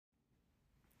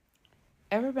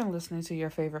Ever been listening to your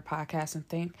favorite podcast and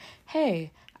think,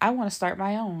 hey, I want to start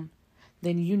my own?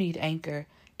 Then you need Anchor.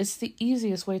 It's the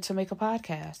easiest way to make a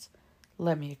podcast.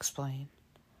 Let me explain.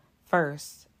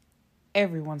 First,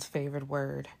 everyone's favorite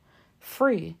word,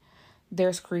 free.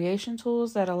 There's creation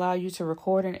tools that allow you to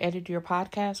record and edit your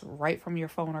podcast right from your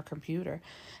phone or computer.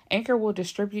 Anchor will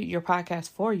distribute your podcast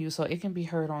for you so it can be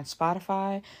heard on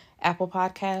Spotify, Apple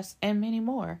Podcasts, and many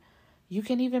more. You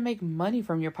can even make money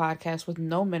from your podcast with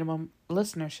no minimum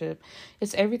listenership.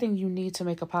 It's everything you need to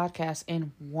make a podcast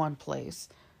in one place.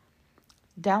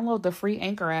 Download the free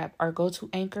Anchor app or go to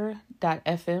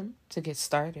anchor.fm to get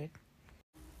started.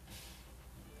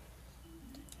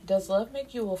 Does love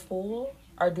make you a fool,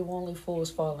 or do only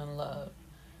fools fall in love?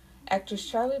 Actress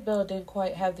Charlie Bell didn't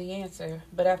quite have the answer,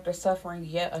 but after suffering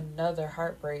yet another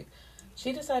heartbreak,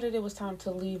 she decided it was time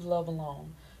to leave love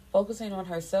alone. Focusing on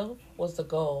herself was the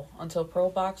goal until pro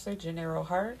boxer Gennaro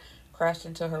Hart crashed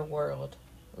into her world,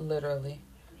 literally.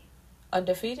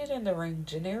 Undefeated in the ring,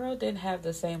 Gennaro didn't have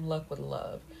the same luck with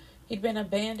love. He'd been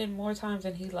abandoned more times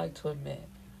than he'd like to admit.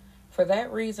 For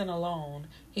that reason alone,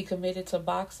 he committed to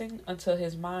boxing until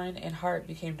his mind and heart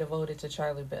became devoted to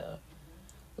Charlie Bell.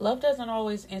 Love doesn't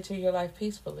always enter your life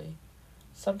peacefully.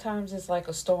 Sometimes it's like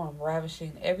a storm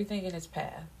ravishing everything in its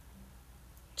path.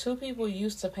 Two people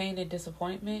used to pain and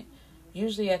disappointment,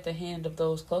 usually at the hand of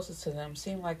those closest to them,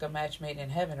 seem like a match made in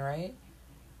heaven, right?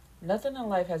 Nothing in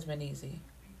life has been easy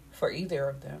for either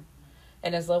of them.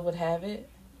 And as love would have it,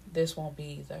 this won't be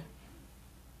either.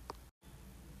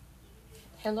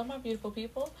 Hello, my beautiful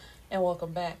people, and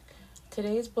welcome back.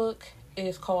 Today's book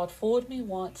is called Fooled Me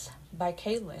Once by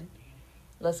Kaylyn.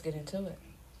 Let's get into it.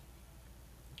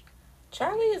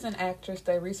 Charlie is an actress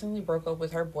that recently broke up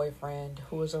with her boyfriend,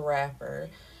 who is a rapper.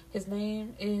 His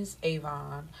name is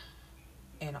Avon,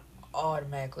 and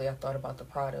automatically I thought about the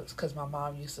products because my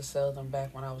mom used to sell them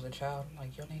back when I was a child. I'm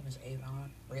like, your name is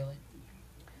Avon? Really?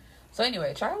 So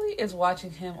anyway, Charlie is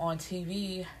watching him on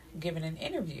TV giving an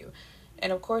interview.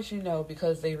 And of course, you know,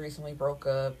 because they recently broke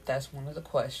up, that's one of the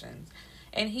questions.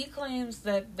 And he claims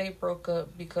that they broke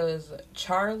up because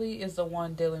Charlie is the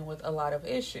one dealing with a lot of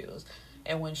issues.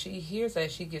 And when she hears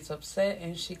that, she gets upset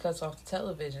and she cuts off the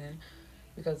television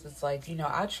because it's like, you know,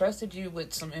 I trusted you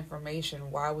with some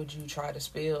information. Why would you try to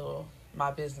spill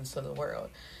my business to the world?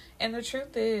 And the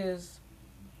truth is,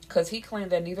 because he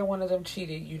claimed that neither one of them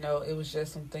cheated, you know, it was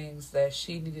just some things that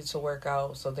she needed to work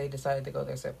out, so they decided to go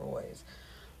their separate ways.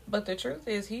 But the truth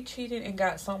is, he cheated and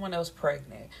got someone else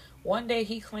pregnant. One day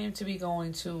he claimed to be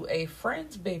going to a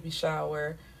friend's baby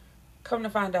shower. Come to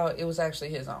find out, it was actually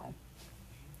his own.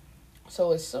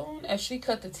 So as soon as she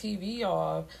cut the TV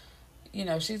off, you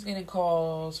know, she's getting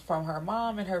calls from her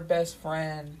mom and her best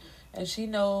friend. And she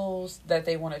knows that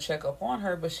they want to check up on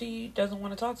her, but she doesn't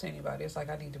want to talk to anybody. It's like,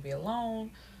 I need to be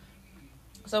alone.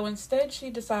 So instead, she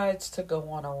decides to go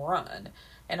on a run.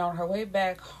 And on her way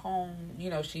back home, you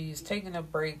know, she's taking a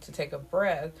break to take a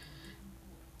breath.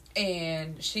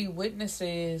 And she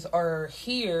witnesses or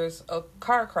hears a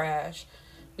car crash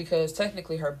because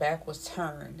technically her back was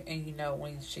turned. And, you know,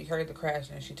 when she heard the crash,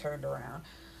 and she turned around.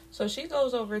 So she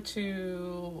goes over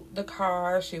to the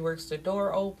car. She works the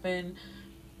door open.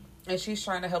 And she's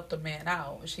trying to help the man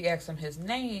out. She asks him his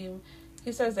name.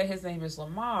 He says that his name is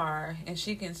Lamar. And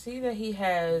she can see that he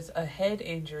has a head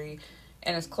injury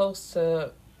and is close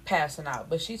to passing out.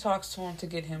 But she talks to him to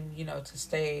get him, you know, to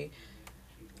stay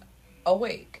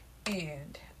awake.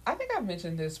 And I think I've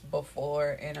mentioned this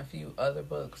before in a few other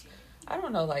books. I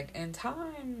don't know, like, in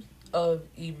times of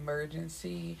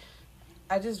emergency,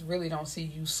 I just really don't see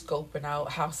you scoping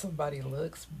out how somebody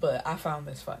looks, but I found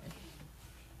this funny.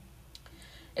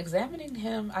 Examining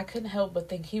him, I couldn't help but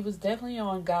think he was definitely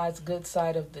on God's good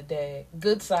side the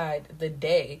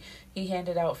day he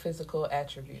handed out physical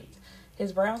attributes.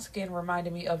 His brown skin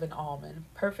reminded me of an almond,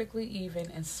 perfectly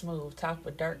even and smooth, topped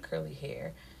with dark curly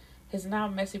hair. His now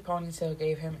messy ponytail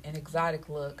gave him an exotic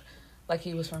look, like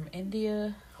he was from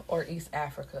India or East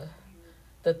Africa.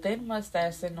 The thin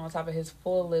mustache sitting on top of his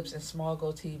full lips and small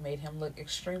goatee made him look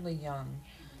extremely young.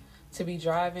 To be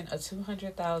driving a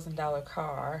 $200,000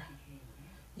 car,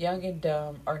 young and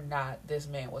dumb or not, this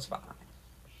man was fine.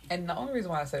 And the only reason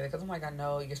why I say that, because I'm like, I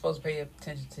know you're supposed to pay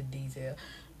attention to detail.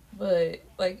 But,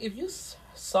 like, if you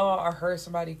saw or heard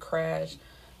somebody crash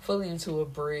fully into a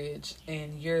bridge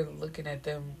and you're looking at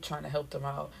them trying to help them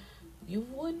out, you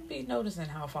wouldn't be noticing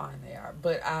how fine they are.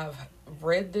 But I've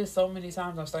read this so many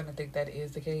times, I'm starting to think that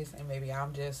is the case. And maybe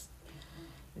I'm just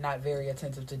not very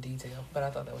attentive to detail. But I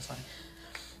thought that was funny.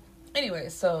 Anyway,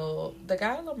 so the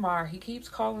guy Lamar, he keeps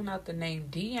calling out the name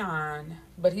Dion,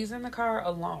 but he's in the car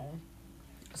alone.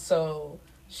 So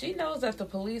She knows that the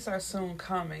police are soon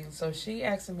coming, so she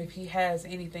asks him if he has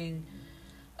anything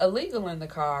illegal in the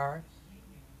car,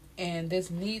 and this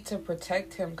need to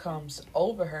protect him comes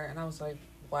over her. And I was like,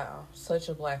 wow, such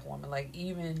a black woman. Like,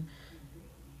 even,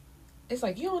 it's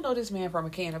like, you don't know this man from a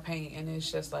can of paint, and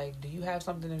it's just like, do you have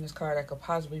something in this car that could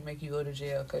possibly make you go to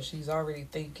jail? Because she's already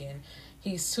thinking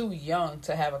he's too young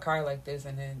to have a car like this,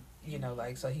 and then, you know,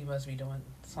 like, so he must be doing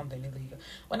something illegal.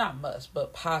 Well, not must,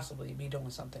 but possibly be doing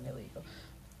something illegal.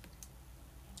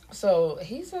 So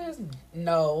he says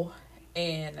no,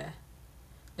 and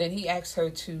then he asks her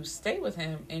to stay with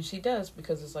him, and she does,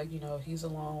 because it's like, you know, he's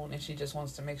alone, and she just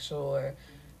wants to make sure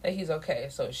that he's okay.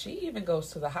 So she even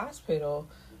goes to the hospital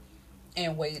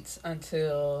and waits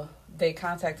until they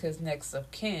contact his next of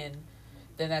kin.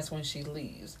 Then that's when she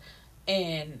leaves.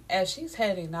 And as she's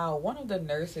heading out, one of the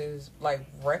nurses, like,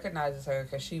 recognizes her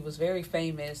because she was very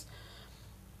famous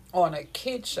on a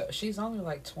kid show. She's only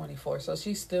like 24, so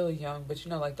she's still young, but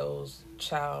you know, like those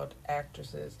child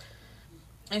actresses.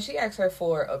 And she asks her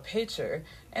for a picture,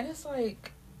 and it's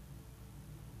like,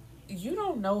 you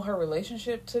don't know her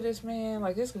relationship to this man.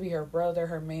 Like, this could be her brother,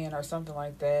 her man, or something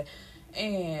like that.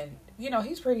 And, you know,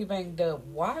 he's pretty banged up.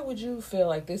 Why would you feel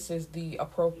like this is the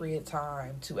appropriate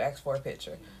time to ask for a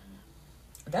picture?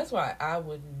 That's why I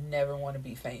would never want to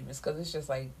be famous, because it's just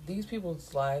like, these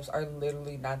people's lives are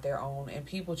literally not their own, and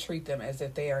people treat them as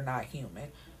if they are not human.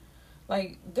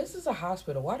 Like, this is a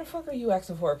hospital. Why the fuck are you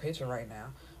asking for a picture right now?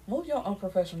 Move your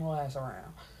unprofessional ass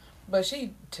around. But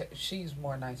she's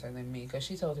more nicer than me, because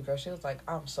she told the girl, she was like,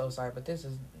 I'm so sorry, but this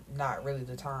is not really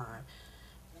the time.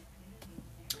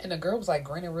 And the girl was like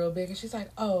grinning real big, and she's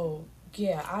like, oh,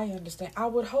 yeah, I understand. I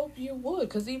would hope you would,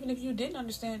 because even if you didn't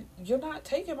understand, you're not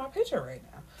taking my picture right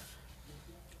now.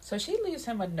 So she leaves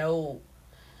him a note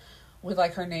with,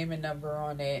 like, her name and number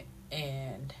on it,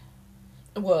 and,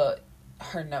 well,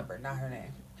 her number, not her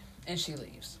name. And she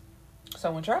leaves.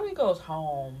 So when Charlie goes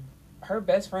home, her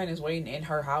best friend is waiting in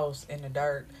her house in the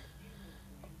dark,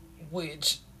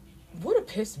 which would have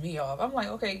pissed me off. I'm like,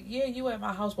 okay, yeah, you at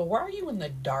my house, but why are you in the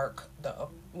dark, though?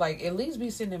 Like, at least be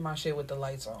sitting in my shit with the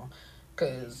lights on,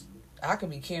 because I could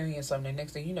be carrying something.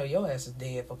 Next thing you know, your ass is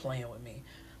dead for playing with me.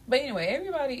 But anyway,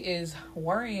 everybody is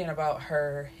worrying about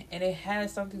her, and it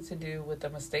has something to do with the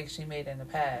mistakes she made in the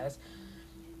past,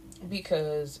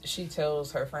 because she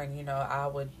tells her friend, you know, I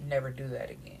would never do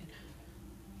that again.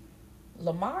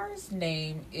 Lamar's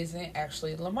name isn't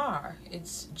actually Lamar.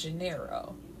 It's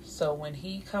Gennaro. So when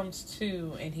he comes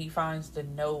to and he finds the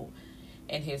note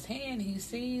in his hand, he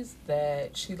sees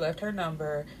that she left her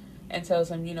number and tells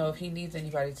him, you know, if he needs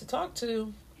anybody to talk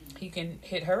to, he can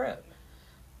hit her up.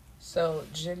 So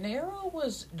Gennaro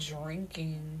was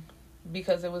drinking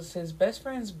because it was his best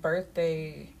friend's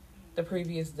birthday the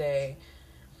previous day.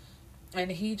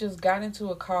 And he just got into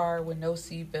a car with no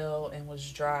seatbelt and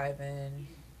was drinking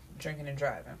and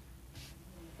driving.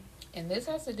 And this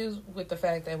has to do with the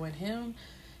fact that when him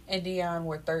and Dion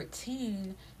were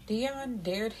 13, Dion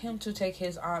dared him to take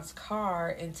his aunt's car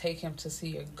and take him to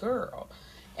see a girl.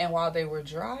 And while they were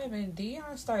driving,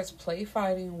 Dion starts play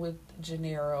fighting with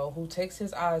Gennaro, who takes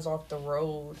his eyes off the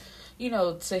road, you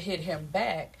know, to hit him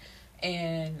back.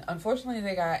 And unfortunately,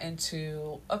 they got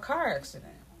into a car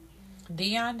accident.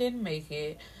 Dion didn't make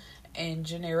it, and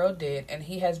Gennaro did. And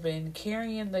he has been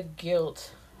carrying the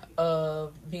guilt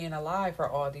of being alive for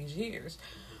all these years,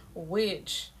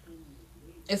 which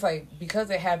it's like, because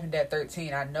it happened at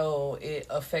 13, I know it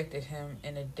affected him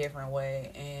in a different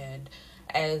way. And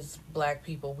as black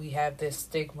people, we have this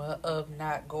stigma of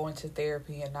not going to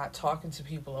therapy and not talking to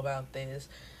people about this,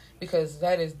 because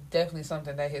that is definitely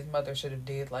something that his mother should have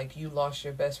did. Like, you lost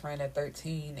your best friend at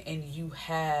 13, and you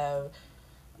have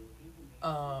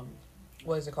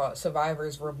what is it called,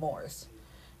 survivor's remorse.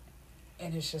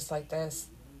 And it's just like,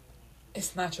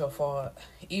 it's not your fault.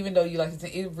 Even though you like to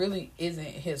think, it really isn't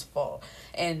his fault.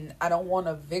 And I don't want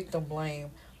to victim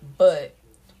blame, but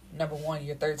number one,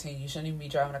 you're 13. You shouldn't even be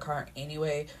driving a car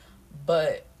anyway.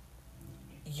 But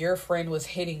your friend was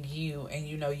hitting you, and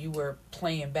you know, you were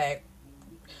playing back.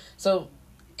 So,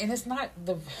 and it's not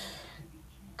the,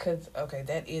 because, okay,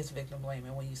 that is victim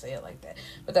blaming when you say it like that.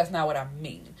 But that's not what I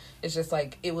mean. It's just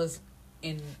like, it was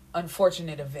an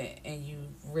unfortunate event, and you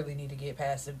really need to get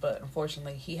past it, but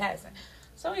unfortunately he hasn't.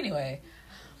 So anyway,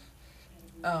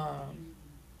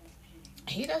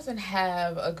 he doesn't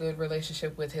have a good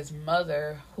relationship with his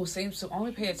mother, who seems to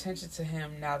only pay attention to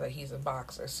him now that he's a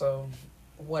boxer. So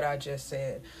what I just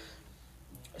said,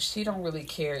 she don't really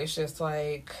care. It's just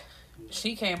like,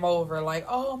 she came over like,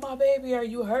 oh, my baby, are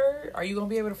you hurt? Are you gonna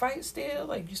be able to fight still?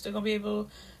 Like, you still gonna be able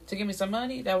to give me some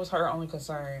money? That was her only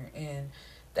concern. And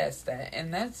That's that.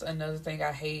 And that's another thing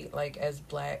I hate, like, as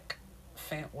black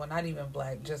well, not even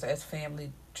black, just as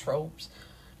family tropes.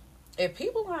 If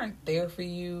people aren't there for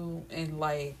you and,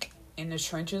 like, in the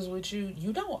trenches with you,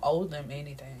 you don't owe them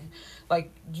anything.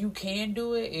 Like, you can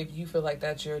do it if you feel like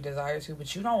that's your desire to,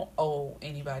 but you don't owe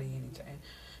anybody anything.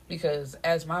 Because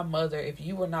as my mother, if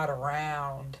you were not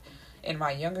around in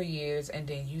my younger years and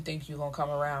then you think you're going to come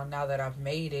around now that I've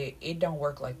made it, it don't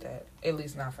work like that. At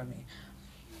least not for me.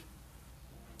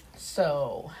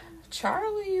 So,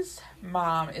 Charlie's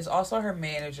mom is also her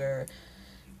manager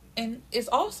and is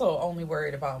also only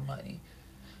worried about money.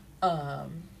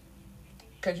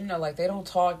 Because, you know, like, they don't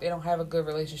talk, they don't have a good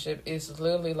relationship. It's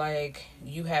literally like,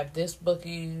 you have this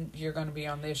booking, you're going to be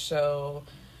on this show,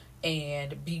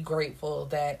 and be grateful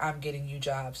that I'm getting you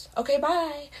jobs. Okay,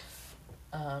 bye.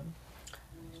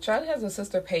 Charlie has a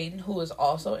sister, Peyton, who is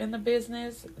also in the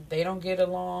business. They don't get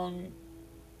along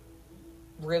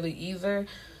really either.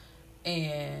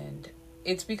 And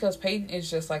it's because Peyton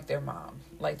is just like their mom.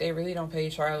 Like, they really don't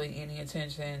pay Charlie any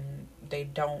attention. They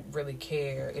don't really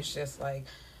care. It's just like,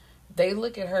 they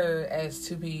look at her as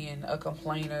to being a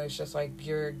complainer. It's just like,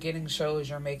 you're getting shows,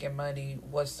 you're making money.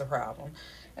 What's the problem?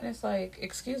 And it's like,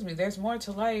 excuse me, there's more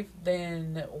to life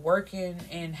than working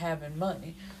and having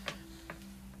money.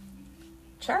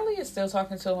 Charlie is still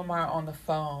talking to Lamar on the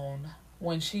phone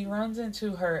when she runs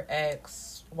into her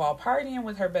ex while partying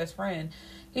with her best friend.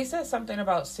 He says something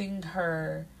about seeing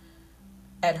her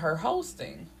at her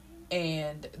hosting.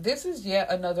 And this is yet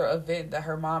another event that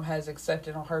her mom has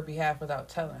accepted on her behalf without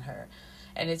telling her.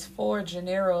 And it's for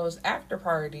Gennaro's after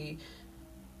party.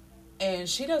 And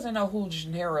she doesn't know who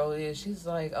Gennaro is. She's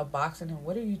like, a boxing, and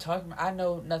what are you talking about? I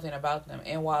know nothing about them.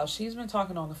 And while she's been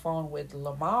talking on the phone with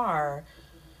Lamar,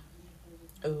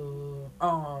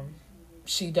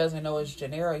 she doesn't know it's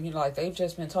Gennaro. You know, like, they've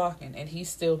just been talking, and he's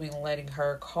still been letting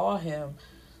her call him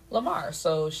Lamar.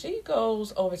 So she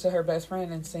goes over to her best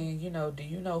friend and saying, you know, do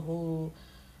you know who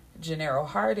Gennaro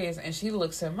Hart is? And she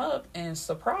looks him up, and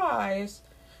surprise,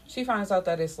 she finds out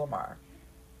that it's Lamar.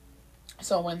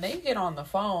 So when they get on the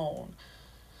phone,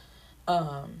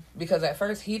 because at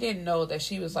first he didn't know that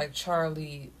she was like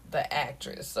Charlie, the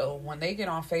actress. So when they get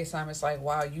on FaceTime, it's like,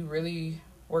 wow, you really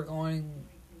were going,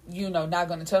 you know, not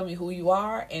going to tell me who you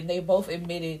are? And they both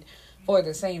admitted for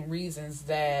the same reasons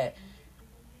that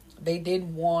they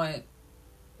didn't want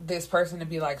this person to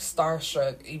be like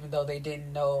starstruck, even though they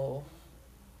didn't know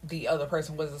the other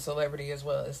person was a celebrity as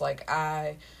well. It's like,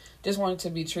 I just wanted to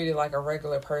be treated like a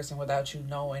regular person without you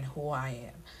knowing who I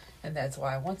am. And that's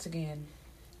why, once again,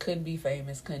 couldn't be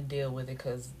famous, couldn't deal with it,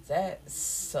 because that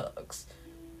sucks.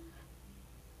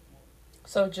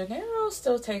 So Gennaro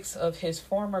still takes of his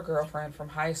former girlfriend from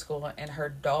high school and her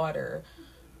daughter,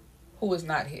 who is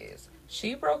not his.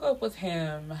 She broke up with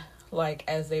him, like,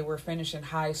 as they were finishing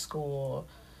high school,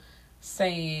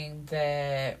 saying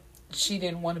that she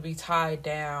didn't want to be tied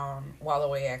down while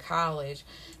away at college.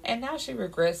 And now she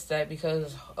regrets that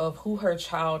because of who her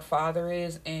child father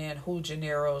is and who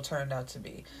Gennaro turned out to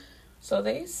be. So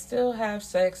they still have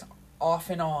sex off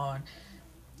and on.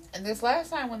 And this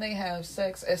last time when they have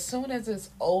sex, as soon as it's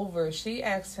over, she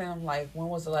asks him, like, when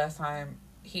was the last time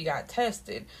he got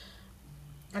tested?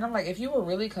 And I'm like, if you were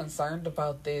really concerned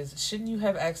about this, shouldn't you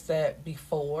have asked that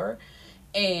before?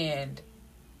 And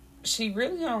she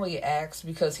really only asked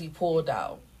because he pulled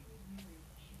out.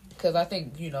 Because I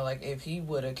think, you know, like, if he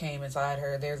would have came inside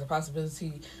her, there's a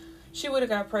possibility she would have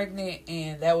got pregnant,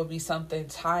 and that would be something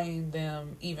tying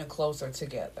them even closer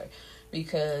together.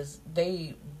 Because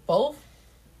they both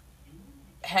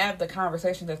have the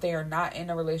conversation that they are not in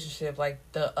a relationship. Like,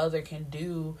 the other can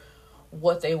do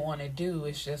what they want to do.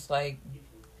 It's just like,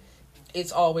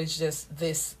 it's always just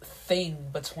this thing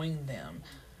between them.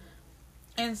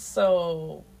 And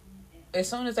so as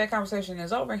soon as that conversation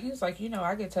is over, he's like, you know,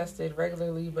 I get tested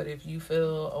regularly, but if you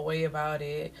feel a way about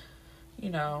it, you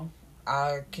know,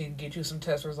 I can get you some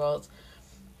test results.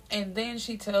 And then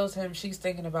she tells him she's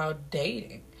thinking about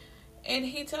dating. And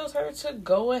he tells her to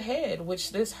go ahead,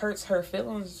 which this hurts her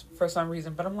feelings for some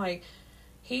reason. But I'm like,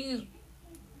 he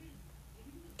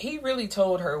really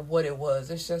told her what it was.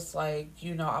 It's just like,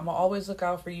 you know, I'm going to always look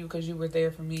out for you because you were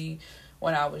there for me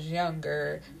when I was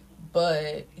younger.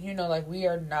 But, you know, like, we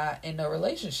are not in a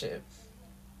relationship.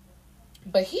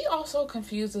 But he also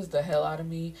confuses the hell out of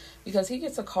me because he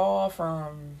gets a call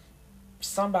from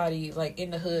somebody, like, in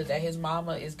the hood that his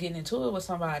mama is getting into it with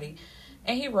somebody.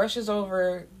 And he rushes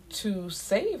over to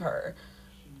save her.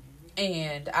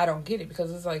 And I don't get it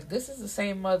because it's like, this is the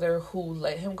same mother who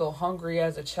let him go hungry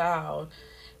as a child.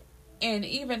 And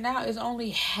even now is only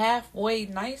halfway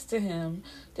nice to him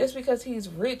just because he's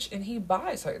rich and he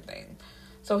buys her things.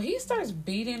 So So he starts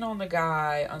beating on the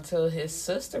guy until his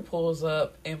sister pulls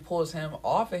up and pulls him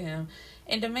off of him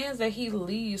and demands that he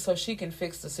leave so she can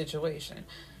fix the situation.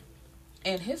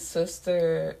 And his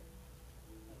sister,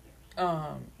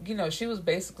 she was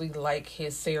basically like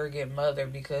his surrogate mother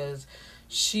because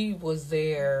she was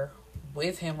there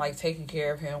with him, like taking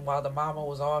care of him while the mama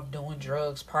was off doing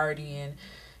drugs, partying,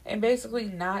 and basically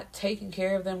not taking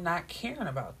care of them, not caring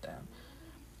about them.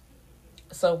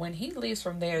 So when he leaves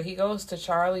from there, he goes to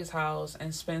Charlie's house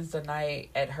and spends the night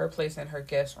at her place in her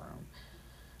guest room.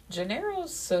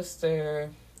 Gennaro's sister,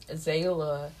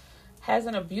 Zayla, has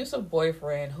an abusive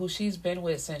boyfriend who she's been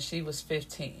with since she was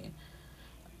 15.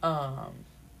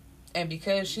 And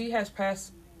because she has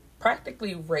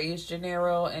practically raised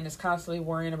Gennaro and is constantly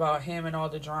worrying about him and all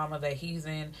the drama that he's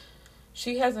in,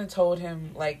 she hasn't told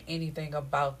him, like, anything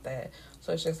about that.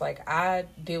 So it's just like, I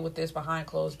deal with this behind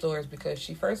closed doors because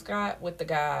she first got with the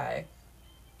guy,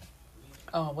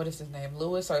 what is his name,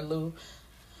 Lewis or Lou,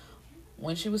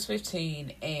 when she was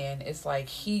 15, and it's like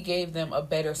he gave them a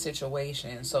better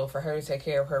situation. So for her to take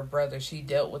care of her brother, she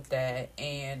dealt with that.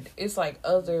 And it's like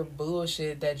other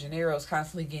bullshit that Gennaro's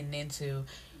constantly getting into.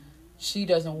 She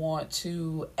doesn't want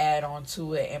to add on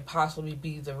to it and possibly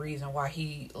be the reason why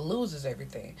he loses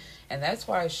everything. And that's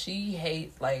why she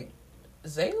hates, like,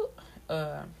 Zayla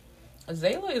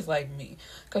is like me.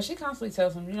 Because she constantly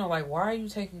tells him, like, why are you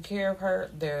taking care of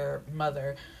her, their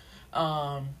mother?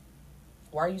 Why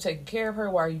are you taking care of her?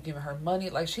 Why are you giving her money?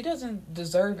 Like, she doesn't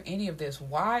deserve any of this.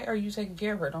 Why are you taking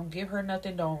care of her? Don't give her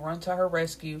nothing. Don't run to her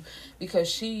rescue. Because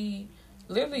she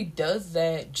literally does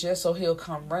that just so he'll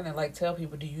come running. Like, tell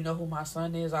people, do you know who my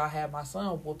son is? I'll have my son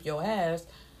whoop your ass.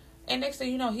 And next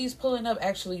thing you know, he's pulling up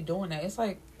actually doing that. It's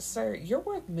like, sir, you're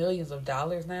worth millions of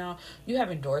dollars now. You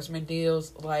have endorsement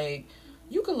deals. Like,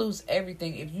 you could lose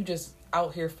everything if you just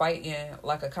out here fighting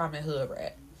like a common hood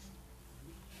rat.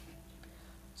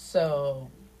 So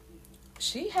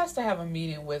she has to have a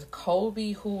meeting with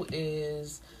Kobe, who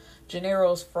is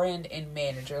Gennaro's friend and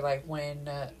manager. Like, when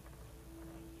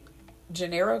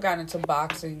Gennaro got into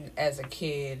boxing as a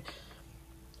kid,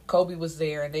 Kobe was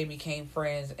there and they became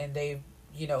friends, and they've,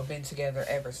 been together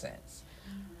ever since.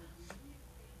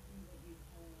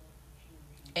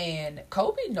 And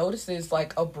Kobe notices,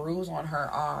 like, a bruise on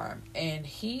her arm, and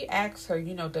he asks her,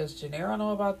 does Gennaro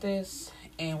know about this?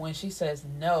 And when she says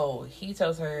no, he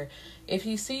tells her if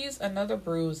he sees another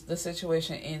bruise, the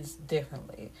situation ends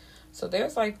differently. So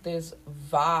there's like this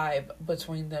vibe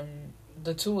between them,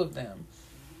 the two of them.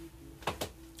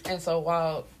 And so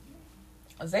while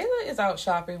Zayla is out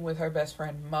shopping with her best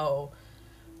friend Mo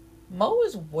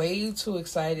is way too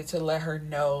excited to let her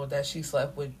know that she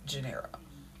slept with Gennaro.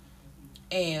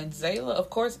 And Zayla,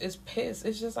 of course, is pissed.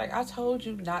 It's just like, I told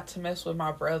you not to mess with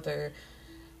my brother.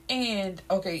 And,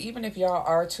 okay, even if y'all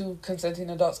are two consenting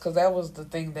adults, because that was the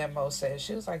thing that Mo said.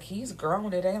 She was like, he's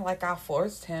grown. It ain't like I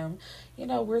forced him.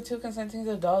 We're two consenting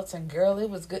adults, and girl, it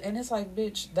was good. And it's like,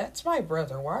 bitch, that's my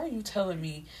brother. Why are you telling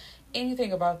me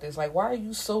anything about this? Like, why are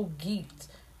you so geeked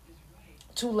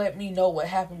to let me know what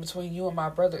happened between you and my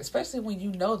brother? Especially when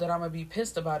you know that I'm going to be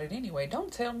pissed about it anyway.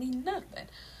 Don't tell me nothing.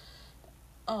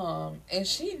 And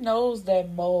she knows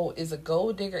that Mo is a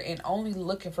gold digger and only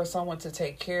looking for someone to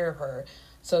take care of her.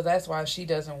 So that's why she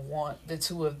doesn't want the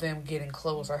two of them getting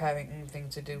close or having anything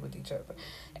to do with each other.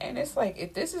 And it's like,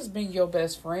 if this has been your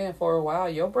best friend for a while,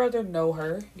 your brother know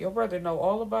her. Your brother know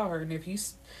all about her. And if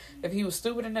he was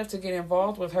stupid enough to get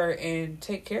involved with her and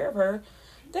take care of her,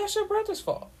 that's your brother's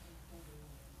fault.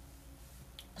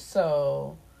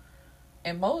 So,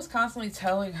 and Mo is constantly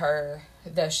telling her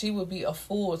that she would be a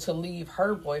fool to leave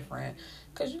her boyfriend.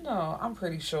 Because, I'm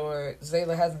pretty sure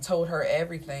Zayla hasn't told her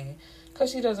everything.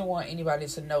 Because she doesn't want anybody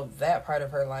to know that part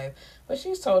of her life. But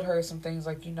she's told her some things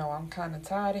like, I'm kind of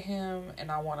tired of him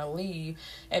and I want to leave.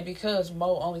 And because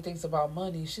Mo only thinks about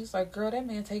money, she's like, girl, that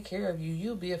man take care of you.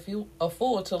 You'll be a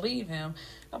fool to leave him.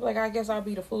 I'm like, I guess I'll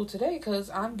be the fool today because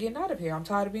I'm getting out of here. I'm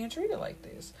tired of being treated like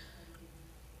this.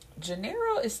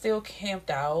 Gennaro is still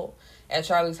camped out at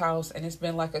Charlie's house, and it's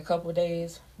been like a couple of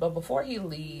days. But before he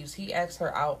leaves, he asks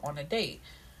her out on a date.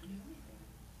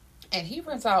 And he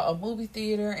rents out a movie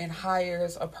theater and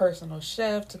hires a personal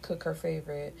chef to cook her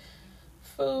favorite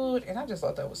food. And I just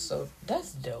thought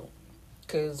that's dope.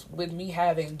 Because with me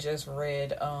having just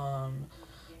read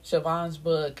Siobhan's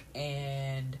book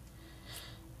and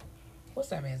what's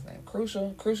that man's name?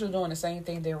 Crucial doing the same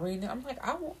thing they're reading. I'm like,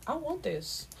 I want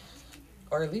this.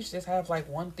 Or at least just have like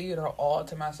one theater all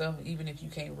to myself, even if you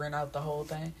can't rent out the whole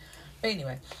thing. But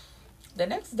anyway, the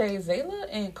next day, Zayla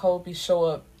and Colby show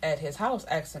up at his house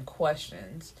asking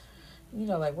questions.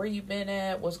 like, where you been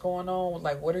at? What's going on?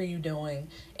 Like, what are you doing?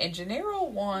 And Gennaro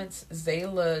wants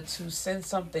Zayla to send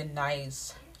something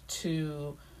nice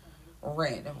to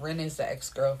Ren. Ren is the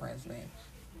ex-girlfriend's name.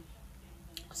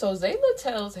 So Zayla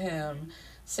tells him,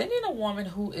 sending a woman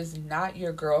who is not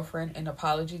your girlfriend an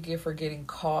apology gift for getting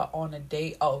caught on a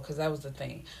date. Oh, because that was the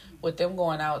thing. With them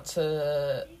going out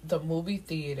to the movie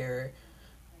theater,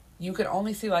 you could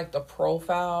only see like the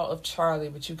profile of Charlie,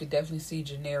 but you could definitely see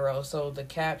Gennaro. So the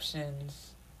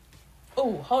captions.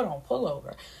 Oh, hold on, pull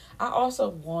over. I also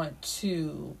want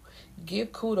to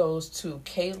give kudos to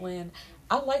Kaylyn.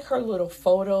 I like her little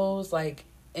photos, like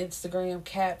Instagram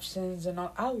captions and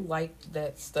all. I like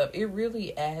that stuff. It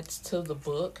really adds to the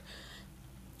book.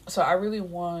 So I really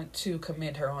want to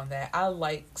commend her on that. I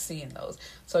like seeing those.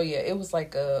 So yeah, it was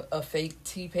like a fake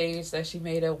T page that she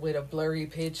made up with a blurry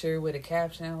picture with a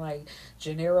caption like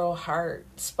Gennaro Hart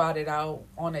spotted out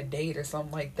on a date or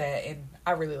something like that. And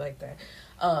I really like that.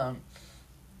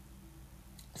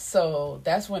 So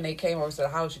that's when they came over to the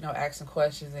house, asking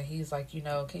questions. And he's like,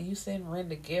 can you send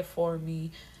Ren a gift for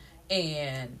me?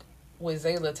 And with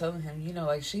Zayla telling him,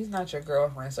 like, she's not your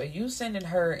girlfriend. So you sending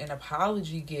her an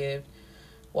apology gift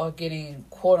while getting,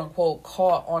 quote unquote,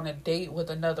 caught on a date with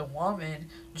another woman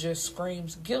just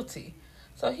screams guilty.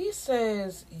 So he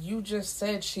says, you just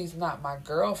said she's not my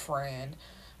girlfriend.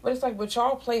 But it's like, but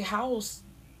y'all play house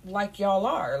like y'all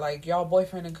are. Like, y'all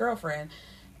boyfriend and girlfriend.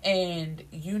 And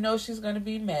she's going to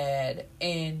be mad.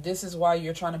 And this is why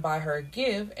you're trying to buy her a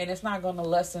gift. And it's not going to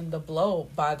lessen the blow,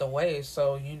 by the way.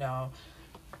 So,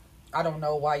 I don't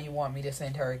know why you want me to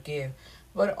send her a gift.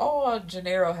 But all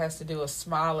Gennaro has to do is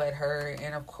smile at her.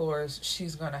 And, of course,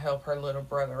 she's going to help her little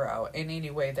brother out in any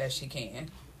way that she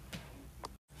can.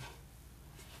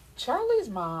 Charlie's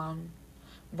mom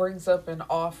brings up an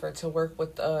offer to work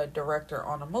with the director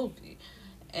on a movie.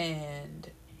 And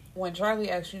when Charlie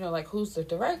asks, like, who's the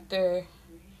director,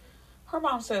 her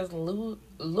mom says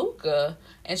Luca,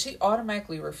 and she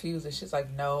automatically refuses. She's like,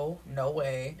 no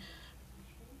way.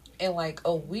 And like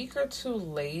a week or two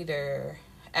later,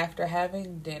 after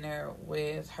having dinner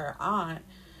with her aunt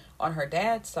on her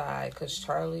dad's side, because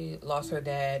Charlie lost her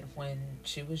dad when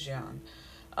she was young,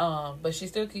 but she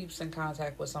still keeps in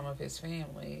contact with some of his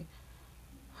family.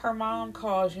 Her mom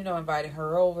calls, inviting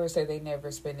her over, say they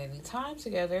never spend any time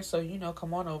together, so,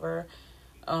 come on over,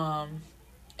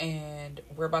 and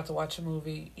we're about to watch a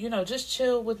movie, just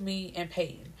chill with me and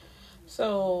Peyton.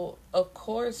 So, of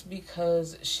course,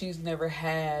 because she's never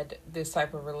had this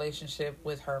type of relationship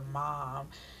with her mom,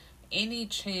 any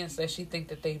chance that she think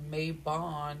that they may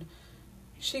bond,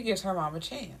 she gives her mom a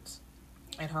chance.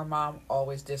 And her mom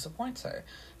always disappoints her.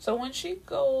 So when she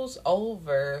goes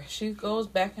over, she goes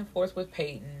back and forth with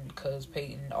Peyton because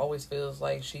Peyton always feels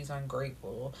like she's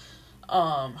ungrateful.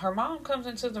 Her mom comes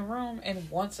into the room and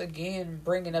once again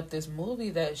bringing up this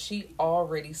movie that she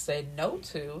already said no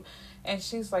to. And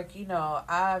she's like,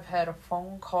 I've had a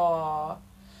phone call,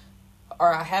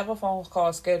 or I have a phone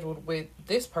call scheduled with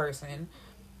this person.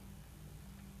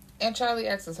 And Charlie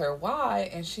asks her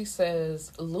why, and she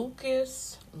says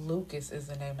Lucas is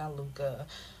the name, not Luca,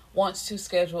 wants to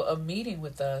schedule a meeting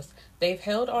with us. They've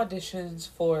held auditions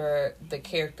for the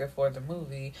character for the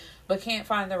movie, but can't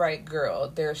find the right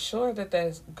girl. They're sure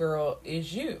that girl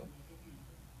is you.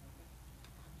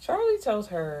 Charlie tells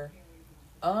her,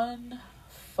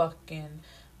 unfucking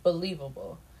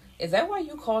believable. Is that why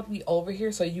you called me over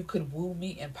here, so you could woo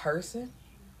me in person?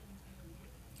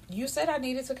 You said I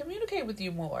needed to communicate with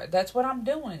you more. That's what I'm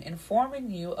doing,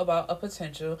 informing you about a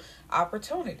potential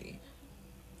opportunity.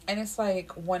 And it's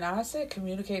like, when I said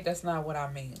communicate, that's not what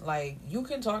I mean. Like, you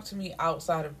can talk to me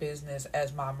outside of business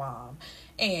as my mom.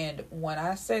 And when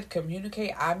I said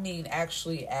communicate, I mean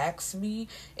actually ask me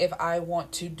if I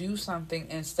want to do something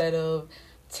instead of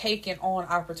taking on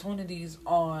opportunities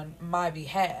on my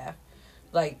behalf.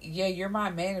 Like, yeah, you're my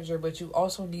manager, but you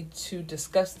also need to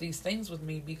discuss these things with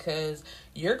me because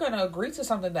you're going to agree to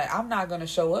something that I'm not going to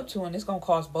show up to, and it's going to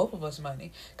cost both of us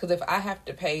money. Because if I have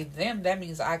to pay them, that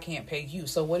means I can't pay you.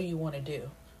 So what do you want to do?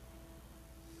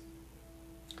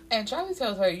 And Charlie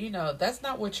tells her, that's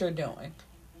not what you're doing.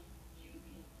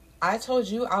 I told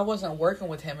you I wasn't working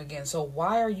with him again, so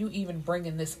why are you even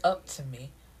bringing this up to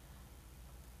me?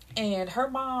 And her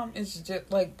mom is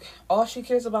just like, all she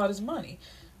cares about is money.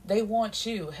 They want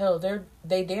you. Hell,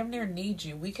 they damn near need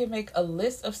you. We can make a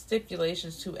list of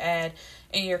stipulations to add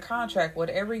in your contract,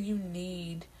 whatever you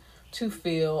need to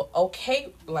feel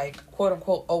okay, like, quote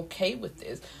unquote, okay with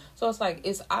this. So it's like,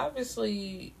 it's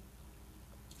obviously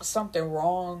something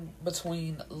wrong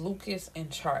between Lucas and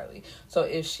Charlie. So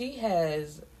if she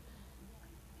has,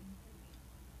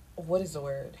 what is the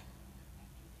word?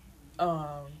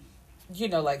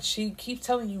 like she keeps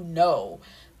telling you no,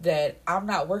 that I'm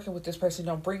not working with this person,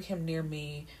 don't bring him near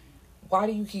me. Why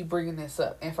do you keep bringing this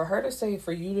up? And for her to say,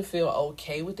 for you to feel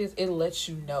okay with this, it lets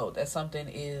you know that something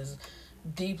is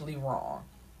deeply wrong.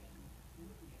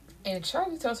 And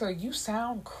Charlie tells her, you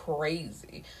sound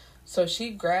crazy. So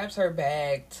she grabs her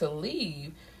bag to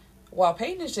leave while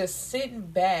Peyton is just sitting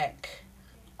back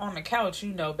on the couch,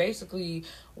 basically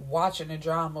watching the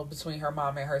drama between her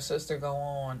mom and her sister go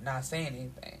on, not saying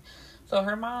anything. So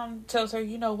her mom tells her,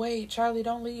 wait, Charlie,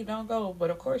 don't leave, don't go. But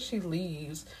of course she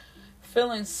leaves,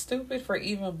 feeling stupid for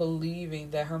even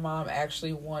believing that her mom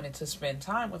actually wanted to spend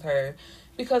time with her,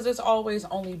 because it's always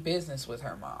only business with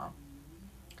her mom.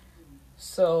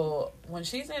 So when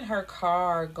she's in her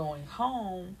car going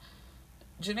home,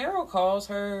 Gennaro calls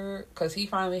her because he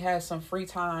finally has some free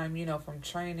time, from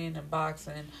training and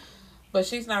boxing. But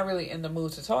she's not really in the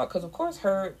mood to talk because, of course,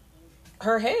 her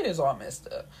head is all messed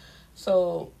up.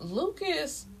 So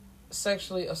Lucas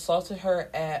sexually assaulted her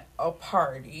at a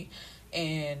party.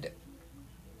 And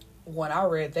when I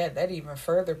read that even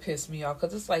further pissed me off,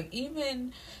 because it's like,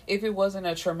 even if it wasn't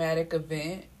a traumatic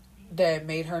event that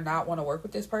made her not want to work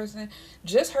with this person,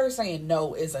 just her saying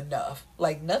no is enough.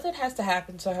 Like, nothing has to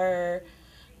happen to her,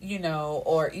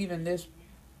 or even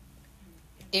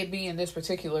it being this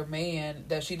particular man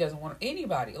that she doesn't want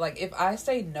anybody. Like, if I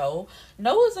say no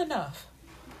is enough.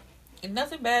 And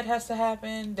nothing bad has to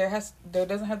happen. There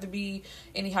doesn't have to be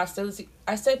any hostility.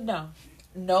 I said no.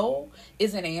 No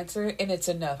is an answer, and it's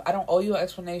enough. I don't owe you an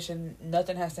explanation.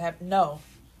 Nothing has to happen. No.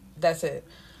 That's it.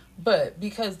 But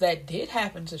because that did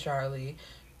happen to Charlie,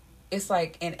 it's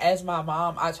like, and as my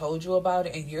mom, I told you about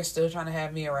it, and you're still trying to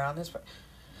have me around this.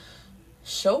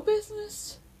 Show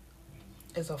business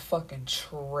is a fucking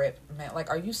trip, man. Like,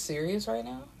 are you serious right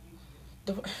now?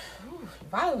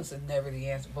 Violence is never the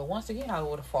answer. But once again, I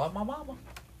would have fought my mama.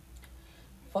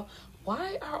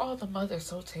 Why are all the mothers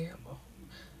so terrible?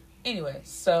 Anyway,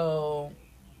 so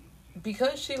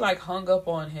because she hung up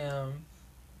on him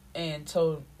and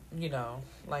told,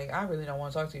 I really don't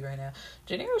want to talk to you right now,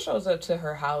 Gennaro shows up to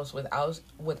her house with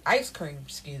ice cream,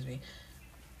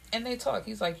 and they talk.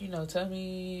 He's like, tell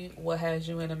me what has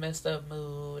you in a messed up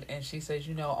mood. And she says,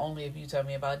 only if you tell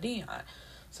me about Dion.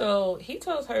 So he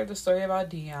tells her the story about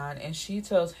Dion, and she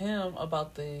tells him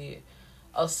about the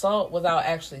assault without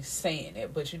actually saying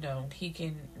it. But, he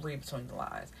can read between the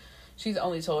lines. She's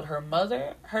only told her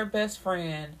mother, her best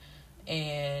friend,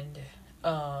 and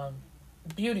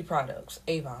beauty products,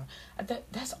 Avon.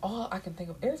 That's all I can think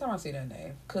of every time I see that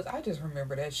name, because I just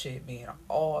remember that shit being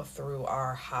all through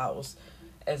our house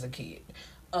as a kid.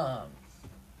 And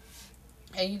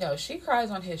she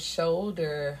cries on his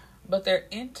shoulder, but they're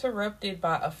interrupted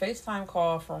by a FaceTime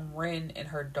call from Ren and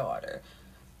her daughter.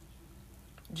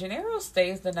 Gennaro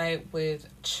stays the night with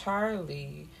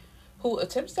Charlie, who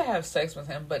attempts to have sex with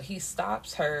him, but he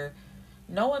stops her,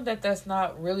 knowing that that's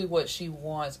not really what she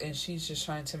wants, and she's just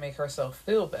trying to make herself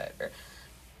feel better.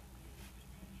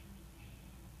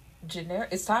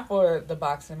 It's time for the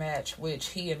boxing match, which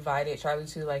he invited Charlie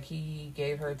to. He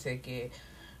gave her a ticket.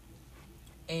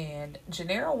 And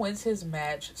Gennaro wins his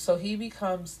match, so he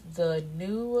becomes the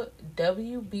new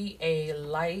WBA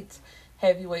light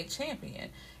heavyweight champion.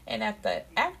 And at the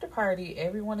after party,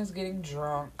 everyone is getting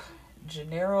drunk.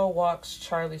 Gennaro walks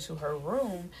Charlie to her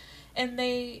room, and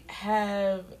they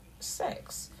have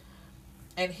sex.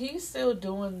 And he's still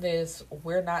doing this,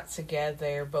 we're not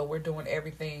together, but we're doing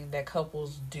everything that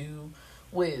couples do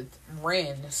with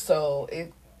Ren. So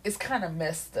it's kind of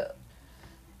messed up.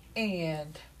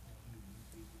 And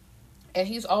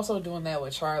he's also doing that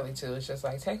with Charlie, too. It's just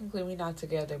like, technically we're not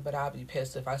together, but I'll be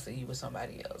pissed if I see you with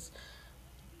somebody else.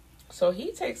 So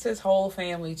he takes his whole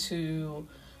family to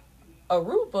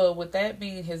Aruba, with that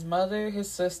being his mother, his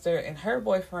sister, and her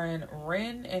boyfriend,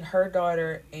 Ren, and her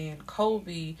daughter, and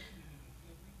Kobe,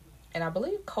 and I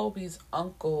believe Kobe's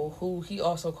uncle, who he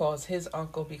also calls his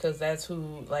uncle because that's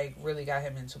who, really got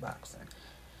him into boxing.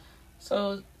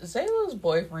 So Zayla's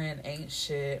boyfriend ain't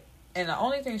shit, and the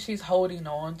only thing she's holding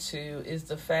on to is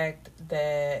the fact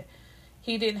that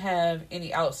he didn't have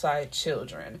any outside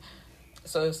children.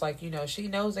 So it's like, she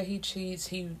knows that he cheats.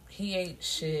 He ain't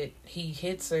shit. He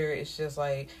hits her. It's just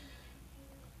like,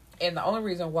 and the only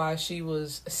reason why she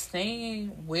was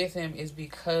staying with him is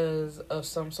because of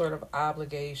some sort of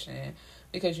obligation.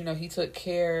 Because, he took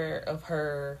care of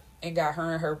her and got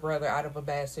her and her brother out of a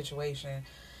bad situation.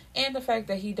 And the fact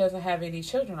that he doesn't have any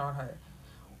children on her.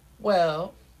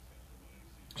 Well,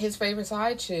 his favorite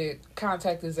side chick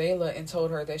contacted Zayla and told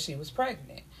her that she was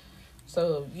pregnant.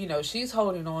 So, she's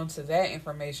holding on to that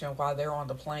information while they're on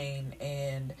the plane.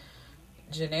 And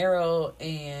Gennaro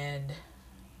and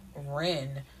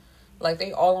Ren Like,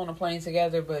 they all on a plane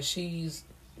together, but she's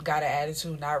got an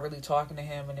attitude, not really talking to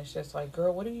him. And it's just like,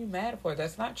 girl, what are you mad for?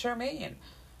 That's not your man.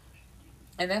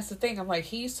 And that's the thing. I'm like,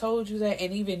 he's told you that,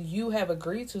 and even you have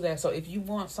agreed to that. So if you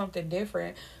want something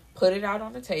different, put it out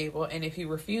on the table. And if he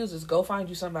refuses, go find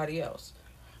you somebody else.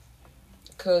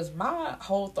 Because my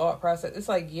whole thought process, it's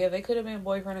like, yeah, they could have been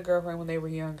boyfriend and girlfriend when they were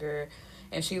younger,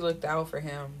 and she looked out for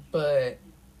him. But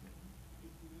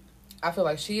I feel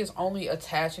like she is only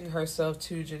attaching herself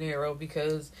to Gennaro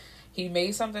because he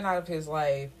made something out of his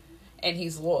life, and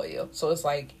he's loyal. So it's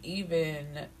like, even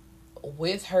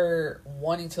with her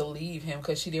wanting to leave him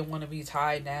because she didn't want to be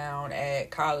tied down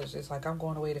at college, it's like, I'm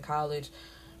going away to college.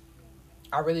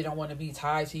 I really don't want to be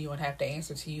tied to you and have to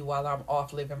answer to you while I'm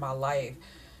off living my life.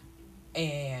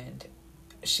 And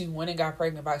she went and got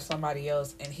pregnant by somebody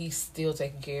else, and he's still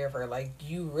taking care of her. Like,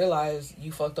 you realize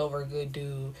you fucked over a good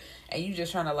dude, and you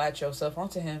just trying to latch yourself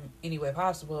onto him any way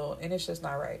possible, and it's just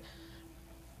not right.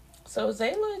 So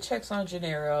Zayla checks on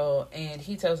Gennaro, and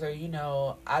he tells her,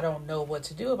 I don't know what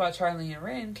to do about Charlie and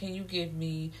Ren. Can you give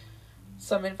me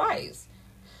some advice?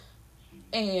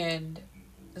 And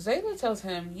Zayla tells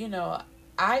him,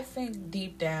 I think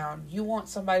deep down you want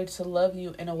somebody to love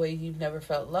you in a way you've never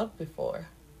felt loved before.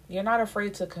 You're not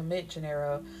afraid to commit,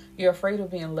 Gennaro. You're afraid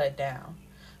of being let down.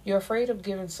 You're afraid of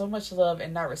giving so much love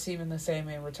and not receiving the same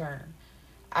in return.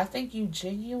 I think you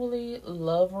genuinely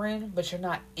love Ren, but you're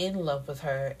not in love with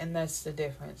her, and that's the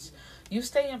difference. You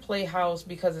stay in Playhouse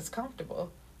because it's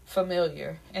comfortable,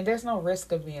 familiar, and there's no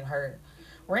risk of being hurt.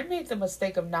 Ren made the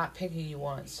mistake of not picking you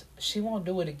once. She won't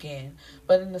do it again,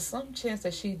 but in the slim chance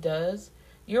that she does,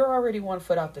 you're already 1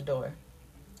 foot out the door.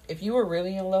 If you were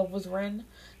really in love with Ren,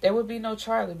 there would be no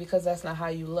Charlie because that's not how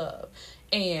you love.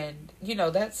 And,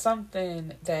 that's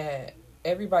something that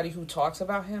everybody who talks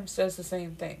about him says the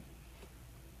same thing.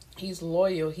 He's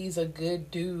loyal, he's a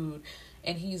good dude,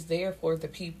 and he's there for the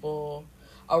people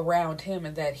around him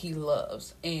and that he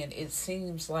loves. And it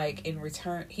seems like in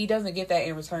return, he doesn't get that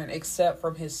in return except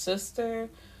from his sister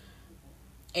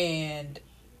and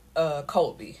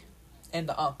Colby and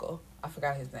the uncle. I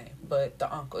forgot his name, but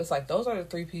the uncle. It's like, those are the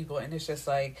 3 people, and it's just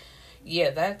like,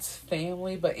 yeah, that's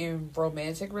family, but in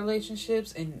romantic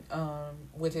relationships and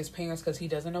with his parents, because he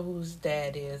doesn't know who his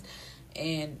dad is,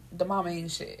 and the mama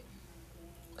ain't shit.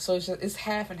 So it's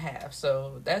half and half.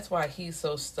 So that's why he's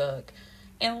so stuck.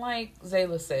 And like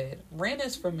Zayla said, Ren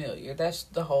is familiar. That's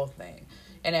the whole thing.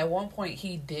 And at one point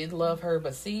he did love her,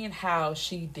 but seeing how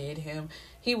she did him,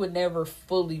 he would never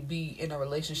fully be in a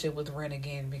relationship with Ren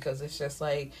again, because it's just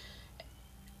like,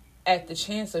 at the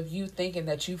chance of you thinking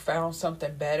that you found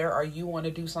something better or you want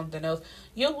to do something else,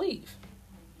 you'll leave.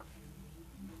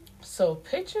 So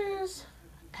pictures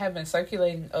have been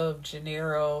circulating of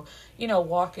Gennaro,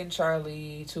 walking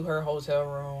Charlie to her hotel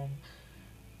room,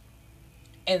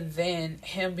 and then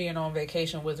him being on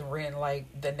vacation with Ren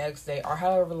like the next day, or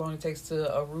however long it takes to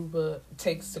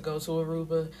go to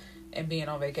Aruba and being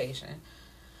on vacation.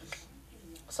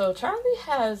 So Charlie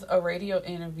has a radio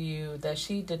interview that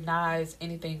she denies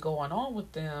anything going on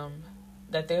with them,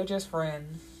 that they're just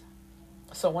friends.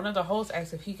 So one of the hosts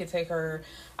asks if he could take her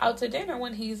out to dinner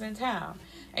when he's in town.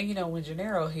 And, when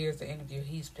Gennaro hears the interview,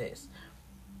 he's pissed.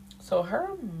 So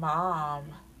her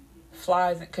mom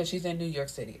flies in, because she's in New York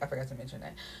City. I forgot to mention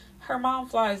that. Her mom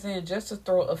flies in just to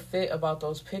throw a fit about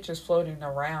those pictures floating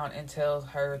around and tells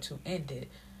her to end it.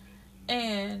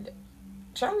 And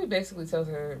Charlie basically tells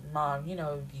her, Mom,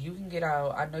 you can get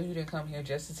out. I know you didn't come here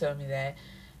just to tell me that.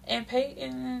 And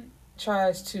Peyton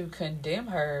tries to condemn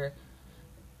her,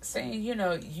 saying,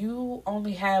 you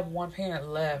only have one parent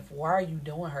left. Why are you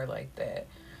doing her like that?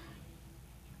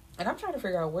 And I'm trying to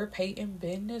figure out where Peyton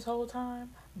been this whole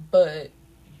time. But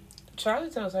Charlie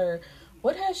tells her,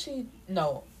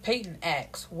 Peyton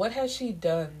asks, what has she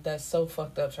done that's so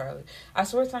fucked up, Charlie? I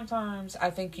swear sometimes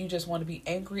I think you just want to be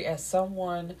angry at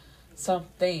someone,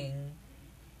 something.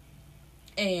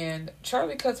 And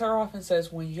Charlie cuts her off and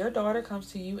says, when your daughter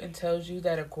comes to you and tells you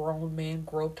that a grown man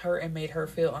groped her and made her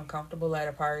feel uncomfortable at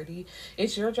a party,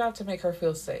 it's your job to make her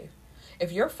feel safe.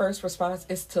 If your first response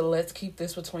is to let's keep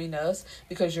this between us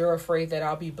because you're afraid that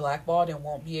I'll be blackballed and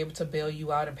won't be able to bail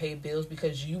you out and pay bills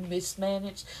because you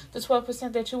mismanaged the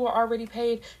 12% that you were already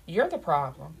paid, you're the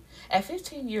problem. At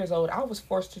 15 years old, I was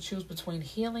forced to choose between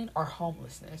healing or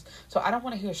homelessness. So I don't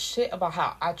want to hear shit about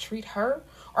how I treat her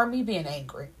or me being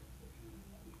angry.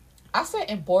 I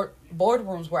sat in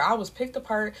boardrooms where I was picked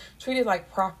apart, treated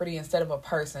like property instead of a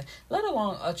person, let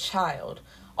alone a child,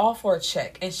 all for a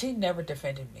check, and she never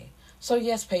defended me. So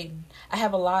yes, Peyton, I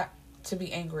have a lot to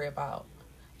be angry about.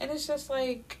 And it's just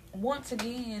like, once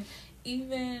again,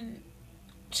 even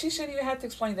she shouldn't even have to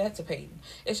explain that to Peyton.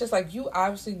 It's just like, you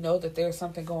obviously know that there's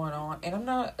something going on, and I'm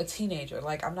not a teenager.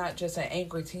 Like, I'm not just an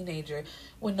angry teenager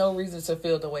with no reason to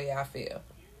feel the way I feel.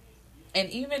 And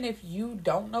even if you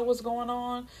don't know what's going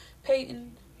on,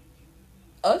 Peyton,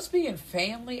 us being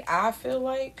family, I feel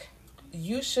like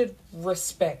you should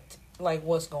respect, like,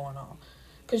 what's going on.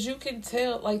 Because you can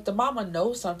tell, like, the mama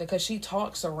knows something because she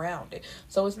talks around it.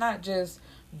 So it's not just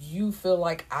you feel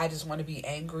like I just want to be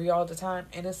angry all the time.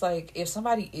 And it's like, if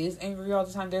somebody is angry all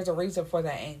the time, there's a reason for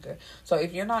that anger. So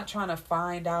if you're not trying to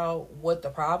find out what the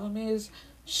problem is,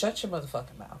 shut your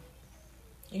motherfucking mouth.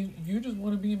 You just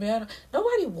want to be mad.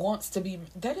 Nobody wants to be.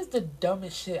 That is the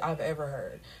dumbest shit I've ever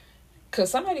heard. Because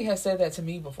somebody has said that to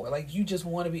me before. Like, you just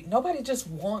want to be. Nobody just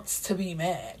wants to be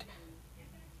mad.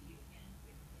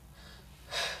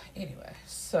 Anyway,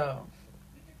 so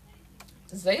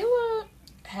Zayla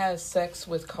has sex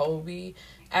with Kobe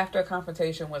after a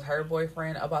confrontation with her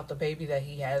boyfriend about the baby that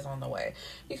he has on the way,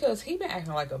 because he been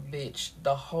acting like a bitch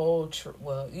the whole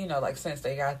like, since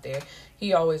they got there.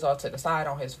 He always off to the side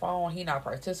on his phone. He not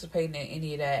participating in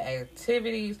any of that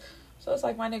activities. So it's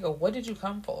like, my nigga, what did you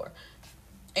come for?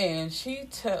 And she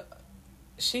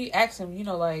asked him,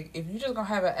 like, if you just gonna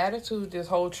have an attitude this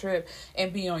whole trip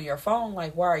and be on your phone,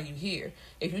 like, why are you here?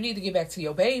 If you need to get back to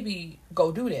your baby,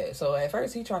 go do that. So at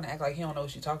first he trying to act like he don't know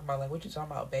what you talking about. Like, what you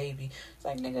talking about, baby? It's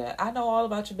like, nigga, I know all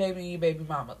about your baby and your baby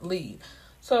mama. Leave.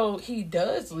 So he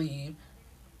does leave.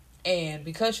 And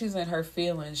because she's in her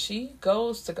feelings, she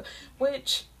goes to,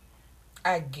 which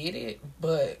I get it,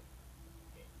 but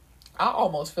I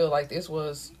almost feel like this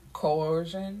was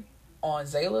coercion on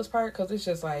Zayla's part, because it's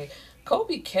just like,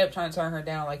 Kobe kept trying to turn her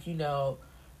down, like,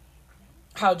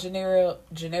 how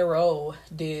Gennaro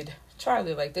did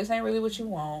Charlie. Like, this ain't really what you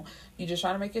want. You just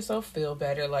trying to make yourself feel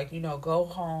better. Like, go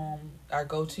home or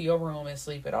go to your room and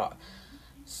sleep it off.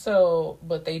 So,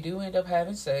 but they do end up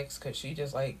having sex because she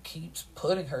just, like, keeps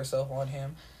putting herself on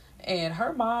him. And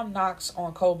her mom knocks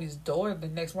on Kobe's door the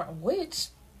next morning, which,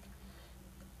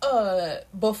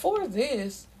 before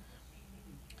this,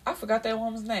 I forgot that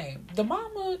woman's name. The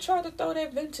mama tried to throw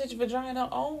that vintage vagina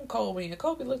on Kobe, and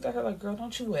Kobe looked at her like, girl,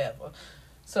 don't you ever.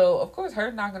 So, of course,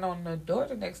 her knocking on the door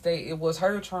the next day, it was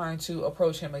her trying to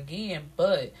approach him again,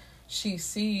 but she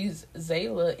sees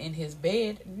Zayla in his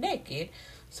bed naked,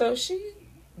 so she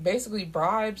basically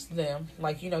bribes them,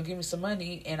 like, give me some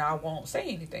money and I won't say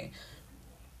anything.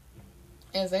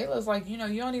 And Zayla's like, you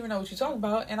don't even know what you're talking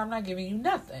about, and I'm not giving you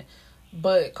nothing.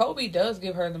 But Kobe does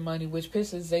give her the money, which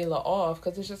pisses Zayla off,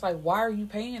 because it's just like, why are you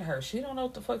paying her? She don't know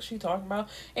what the fuck she talking about.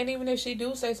 And even if she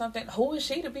do say something, who is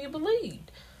she to be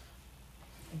believed?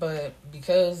 But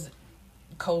because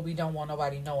Kobe don't want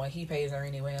nobody knowing, he pays her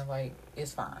anyway, and like,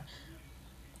 it's fine.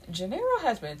 Gennaro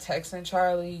has been texting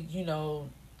Charlie,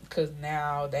 because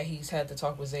now that he's had to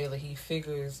talk with Zayla, he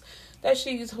figures that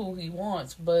she's who he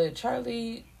wants. But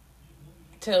Charlie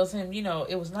tells him,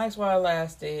 it was nice while it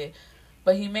lasted,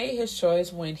 but he made his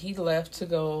choice when he left to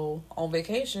go on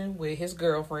vacation with his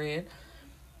girlfriend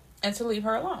and to leave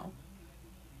her alone.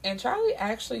 And Charlie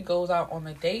actually goes out on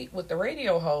a date with the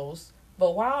radio host,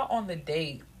 but while on the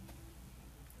date,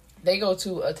 they go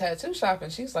to a tattoo shop,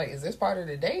 and she's like, is this part of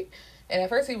the date? And at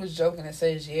first he was joking and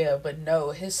says, yeah, but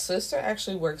no, his sister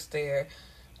actually works there,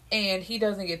 and he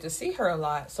doesn't get to see her a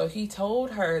lot, so he told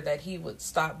her that he would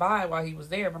stop by while he was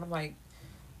there. But I'm like,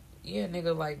 yeah,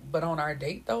 nigga, like, but on our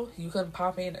date, though, you couldn't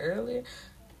pop in earlier?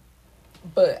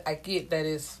 But I get that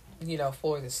it's,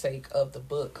 for the sake of the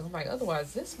book. Because I'm like,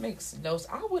 otherwise, this makes no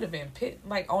sense. I would have been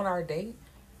like, on our date.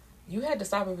 You had to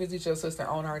stop and visit your sister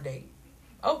on our date.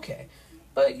 Okay.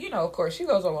 But, of course, she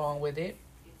goes along with it.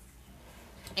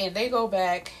 And they go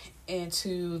back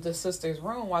into the sister's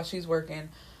room while she's working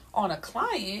on a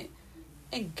client.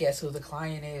 And guess who the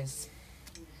client is?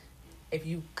 If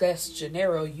you guess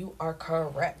Gennaro, you are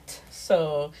correct.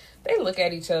 So they look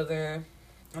at each other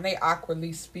and they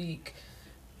awkwardly speak.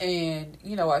 And,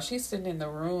 while she's sitting in the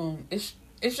room, it's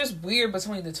just weird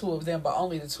between the two of them, but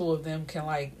only the two of them can,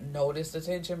 like, notice the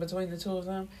tension between the two of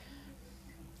them.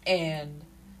 And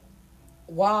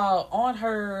while on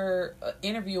her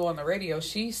interview on the radio,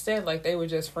 she said, like, they were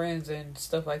just friends and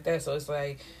stuff like that. So it's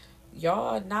like,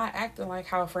 y'all not acting like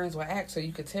how friends would act, so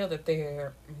you could tell that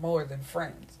they're more than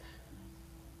friends.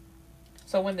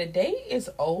 So when the date is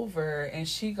over and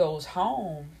she goes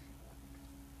home,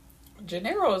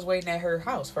 Gennaro is waiting at her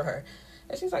house for her.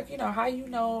 And she's like,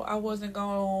 how I wasn't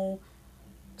going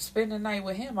to spend the night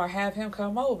with him or have him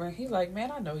come over? And he's like, man,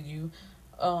 I know you.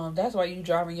 That's why you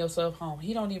driving yourself home.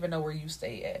 He don't even know where you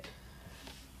stay at.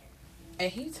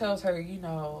 And he tells her,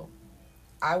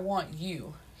 I want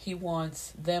you. He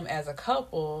wants them as a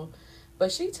couple,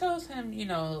 But she tells him,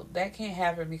 that can't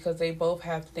happen because they both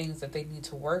have things that they need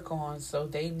to work on. So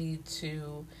they need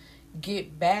to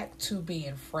get back to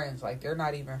being friends. Like, they're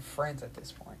not even friends at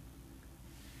this point.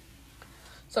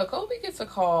 So Kobe gets a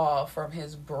call from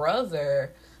his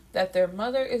brother that their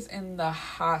mother is in the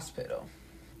hospital.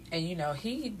 And,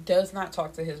 he does not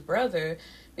talk to his brother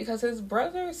because his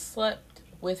brother slept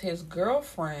with his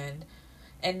girlfriend.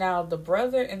 And now the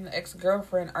brother and the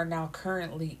ex-girlfriend are now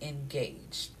currently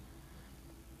engaged.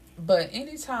 But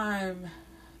anytime...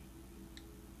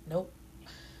 Nope.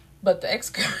 But the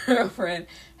ex-girlfriend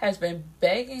has been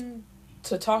begging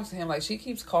to talk to him. Like, she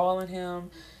keeps calling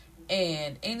him.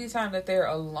 And anytime that they're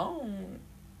alone,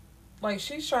 like,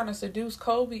 she's trying to seduce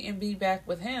Kobe and be back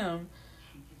with him.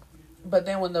 But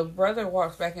then when the brother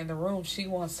walks back in the room, she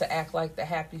wants to act like the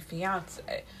happy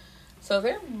fiance. So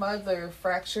their mother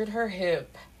fractured her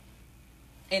hip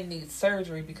and needs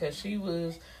surgery because she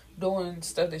was doing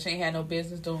stuff that she ain't had no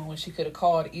business doing when she could have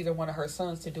called either one of her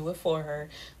sons to do it for her.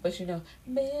 But,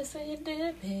 Miss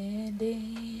Independent.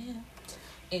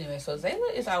 Anyway, so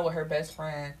Zayla is out with her best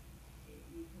friend.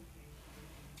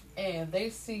 And they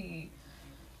see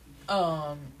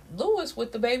Lewis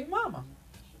with the baby mama.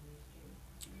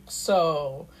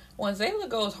 So when Zayla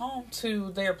goes home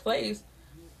to their place,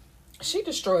 she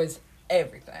destroys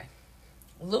everything.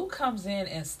 Lou comes in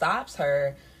and stops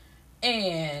her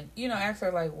and, asks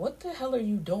her, like, what the hell are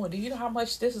you doing? Do you know how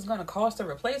much this is going to cost to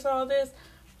replace all this?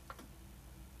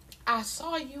 I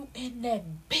saw you in that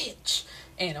bitch.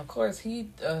 And, of course, he's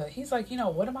like,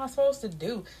 what am I supposed to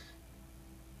do?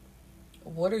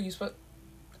 What are you supposed...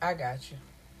 I got you.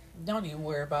 Don't even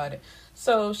worry about it.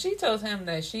 So she tells him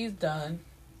that she's done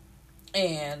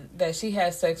and that she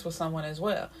has sex with someone as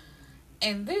well.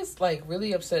 And this,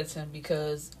 really upsets him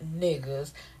because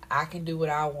niggas, I can do what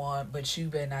I want, but you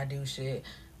better not do shit.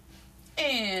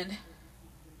 And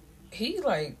he,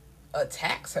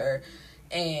 attacks her,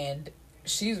 and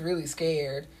she's really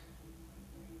scared.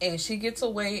 And she gets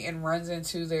away and runs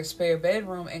into their spare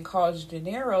bedroom and calls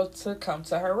Gennaro to come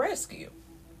to her rescue.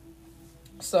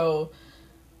 So,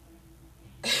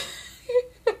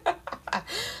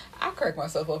 I crack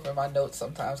myself up in my notes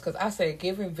sometimes because I say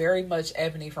giving very much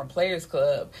Ebony from Players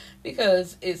Club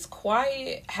because it's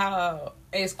quiet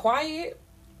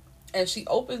and she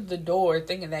opens the door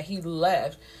thinking that he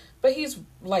left, but he's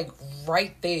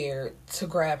right there to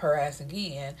grab her ass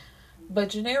again. But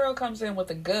Gennaro comes in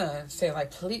with a gun saying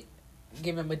please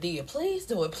give him Medea, please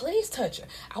do it, please touch her,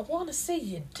 I want to see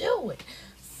you do it.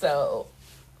 So,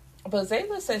 but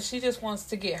Zayla says she just wants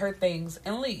to get her things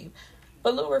and leave.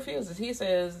 But Lou refuses. He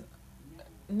says,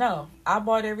 no, I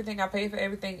bought everything. I paid for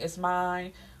everything. It's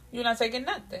mine. You're not taking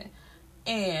nothing.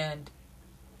 And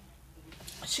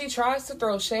she tries to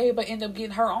throw shade, but end up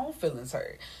getting her own feelings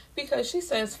hurt. Because she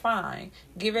says, fine,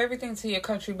 give everything to your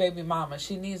country baby mama.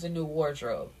 She needs a new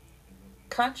wardrobe.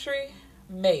 Country?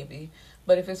 Maybe.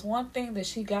 But if it's one thing that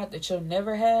she got that you'll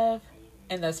never have,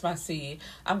 and that's my seed,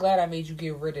 I'm glad I made you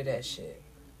get rid of that shit.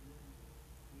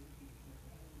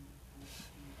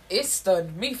 It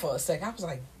stunned me for a second. I was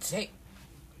like, dang.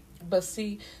 But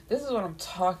see, this is what I'm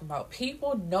talking about.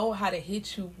 People know how to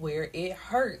hit you where it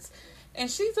hurts. And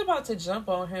she's about to jump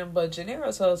on him, but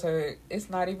Gennaro tells her, it's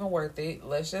not even worth it.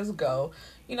 Let's just go.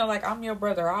 I'm your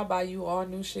brother. I'll buy you all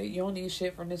new shit. You don't need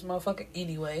shit from this motherfucker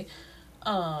anyway.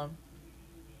 So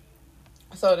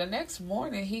the next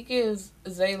morning, he gives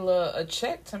Zayla a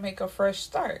check to make a fresh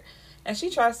start. And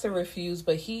she tries to refuse,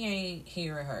 but he ain't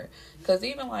hearing her. Because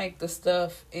even the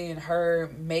stuff in her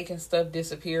making stuff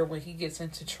disappear when he gets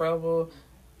into trouble,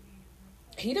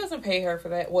 he doesn't pay her for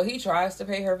that. Well, he tries to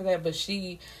pay her for that, but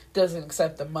she doesn't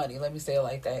accept the money. Let me say it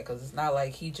like that, because it's not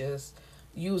like he just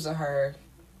using her.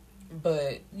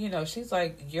 But, she's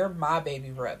like, you're my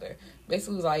baby brother.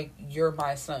 Basically, you're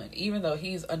my son. Even though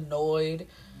he's annoyed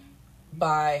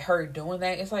by her doing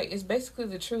that, it's basically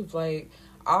the truth.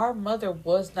 Our mother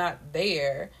was not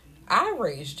there. I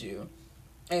raised you.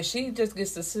 And she just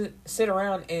gets to sit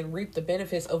around and reap the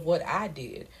benefits of what I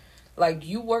did.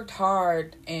 You worked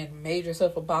hard and made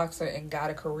yourself a boxer and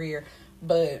got a career.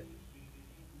 But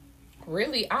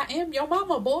really, I am your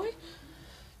mama, boy.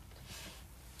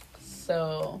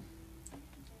 So,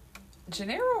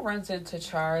 Gennaro runs into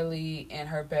Charlie and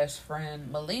her best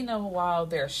friend, Melina, while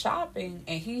they're shopping.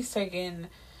 And he's taking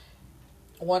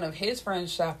one of his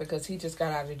friends shopping because he just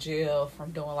got out of jail from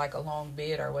doing a long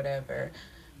bid or whatever.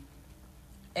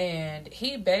 And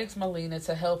he begs Melina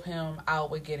to help him out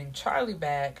with getting Charlie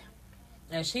back.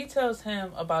 And she tells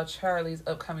him about Charlie's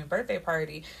upcoming birthday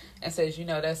party and says,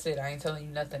 that's it. I ain't telling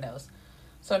you nothing else.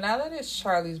 So now that it's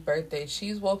Charlie's birthday,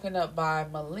 she's woken up by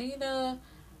Melina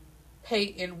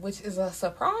Peyton, which is a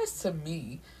surprise to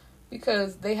me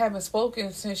because they haven't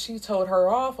spoken since she told her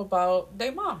off about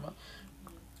their mama.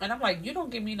 And I'm like, you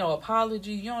don't give me no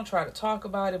apology. You don't try to talk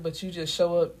about it, but you just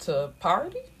show up to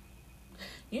party?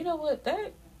 You know what?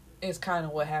 That is kind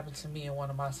of what happened to me and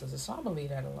one of my sisters. So I'm going to leave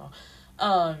that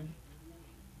alone.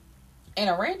 And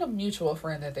a random mutual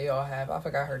friend that they all have, I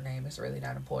forgot her name. It's really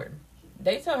not important.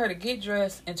 They tell her to get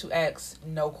dressed and to ask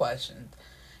no questions.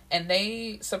 And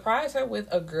they surprise her with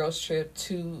a girls' trip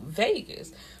to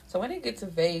Vegas. So when they get to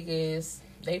Vegas,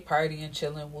 they party and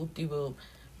chilling, whoop-de-whoop.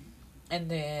 And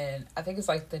then I think it's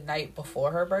like the night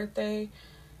before her birthday,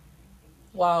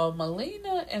 while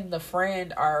Melina and the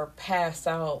friend are passed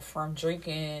out from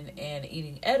drinking and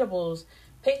eating edibles,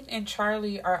 Peyton and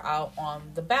Charlie are out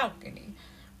on the balcony.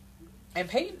 And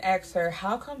Peyton asks her,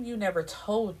 how come you never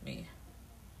told me?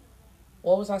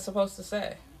 What was I supposed to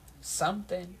say?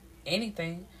 Something.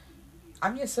 Anything.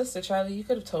 I'm your sister, Charlie. You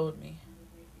could have told me.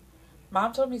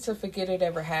 Mom told me to forget it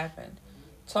ever happened.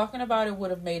 Talking about it would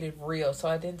have made it real, so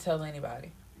I didn't tell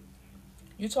anybody.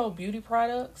 You told Beauty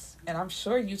Products, and I'm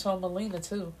sure you told Melina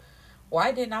too.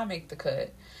 Why didn't I make the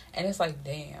cut? And it's like,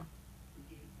 damn.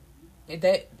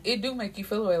 It do make you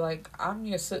feel away like I'm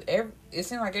your sister. It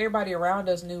seemed like everybody around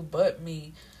us knew but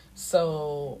me.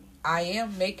 So I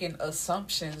am making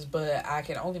assumptions, but I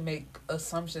can only make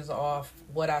assumptions off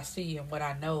what I see and what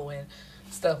I know and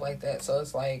stuff like that. So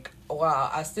it's like,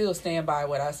 while I still stand by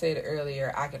what I said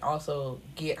earlier, I can also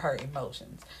get her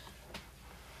emotions.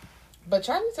 But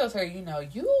Charlie tells her,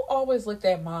 you always looked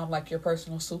at Mom like your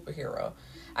personal superhero.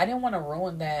 I didn't want to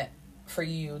ruin that for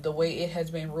you the way it has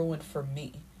been ruined for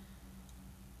me.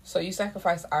 So you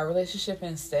sacrificed our relationship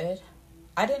instead?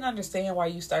 I didn't understand why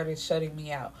you started shutting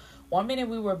me out. One minute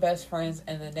we were best friends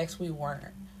and the next we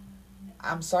weren't.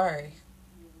 I'm sorry.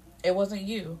 It wasn't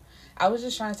you. I was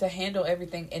just trying to handle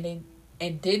everything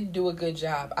and didn't do a good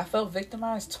job. I felt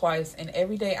victimized twice, and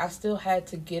every day I still had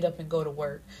to get up and go to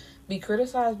work, be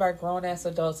criticized by grown-ass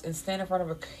adults, and stand in front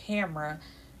of a camera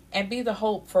and be the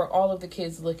hope for all of the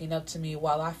kids looking up to me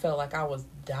while I felt like I was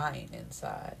dying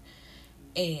inside.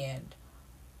 And,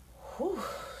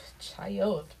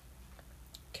 child,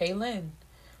 Kaylyn,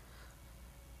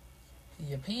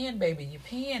 you peeing, baby, you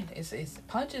peeing. It's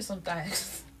punching some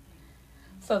things.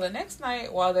 So the next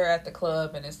night, while they're at the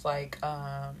club and it's like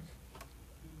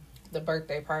the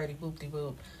birthday party,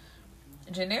 whoop-de-whoop,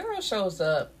 Gennaro shows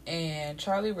up and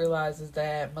Charlie realizes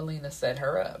that Melina set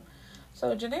her up.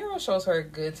 So Gennaro shows her a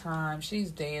good time.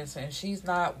 She's dancing. She's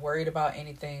not worried about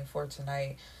anything for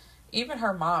tonight. Even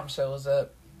her mom shows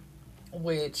up,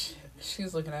 which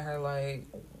she's looking at her like,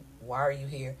 why are you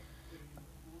here?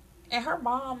 And her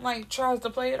mom, tries to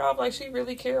play it off like she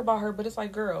really care about her. But it's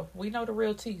like, girl, we know the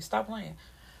real tea. Stop playing.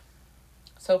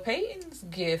 So Peyton's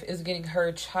gift is getting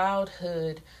her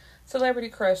childhood celebrity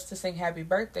crush to sing happy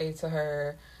birthday to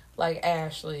her, like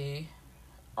Ashley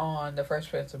on The Fresh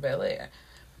Prince of Bel-Air.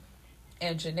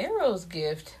 And Gennaro's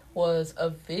gift was a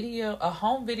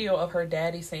home video of her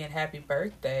daddy saying happy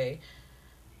birthday.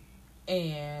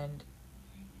 And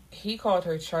he called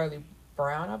her Charlie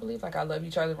Brown, I believe. I love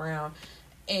you, Charlie Brown.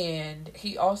 And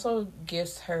he also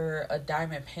gifts her a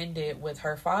diamond pendant with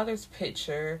her father's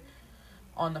picture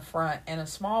on the front and a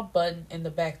small button in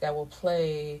the back that will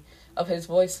play of his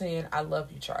voice saying, I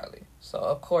love you, Charlie. So,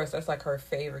 of course, that's her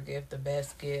favorite gift, the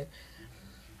best gift.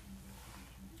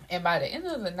 And by the end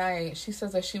of the night, she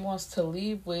says that she wants to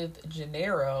leave with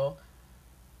Gennaro.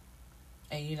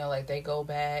 And, they go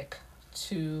back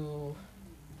to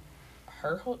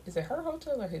is it her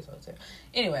hotel or his hotel?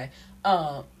 Anyway,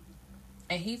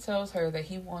 and he tells her that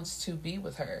he wants to be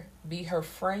with her, be her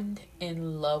friend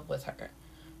in love with her.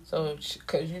 So,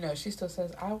 because, she still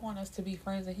says, I want us to be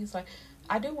friends. And he's like,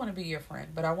 I do want to be your friend,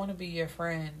 but I want to be your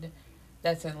friend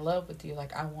that's in love with you.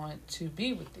 I want to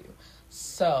be with you.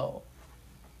 So,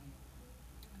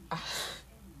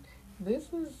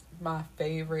 this is my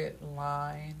favorite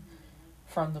line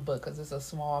from the book because it's a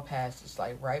small passage,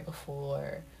 right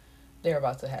before they're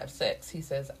about to have sex. He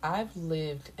says, I've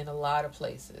lived in a lot of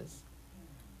places,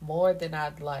 more than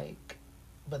I'd like,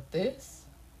 but this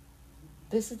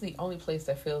is the only place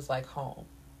that feels like home.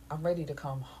 I'm ready to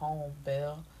come home,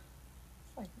 Belle.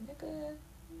 It's like, nigga,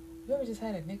 you ever just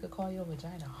had a nigga call your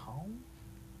vagina home?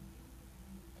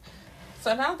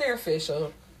 So now they're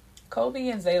official. Kobe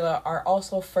and Zayla are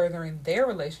also furthering their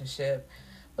relationship,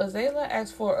 but Zayla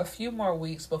asks for a few more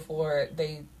weeks before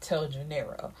they tell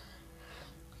Gennaro.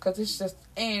 Because it's just,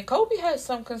 and Kobe has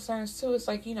some concerns too. It's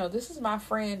like, this is my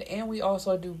friend and we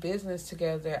also do business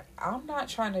together. I'm not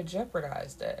trying to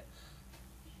jeopardize that.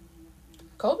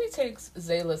 Kobe takes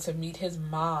Zayla to meet his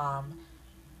mom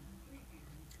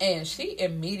And she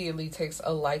immediately takes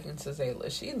a liking to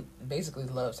Zayla. She basically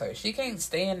loves her. She can't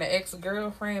stand the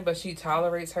ex-girlfriend, but she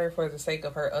tolerates her for the sake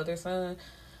of her other son.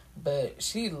 But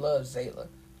she loves Zayla.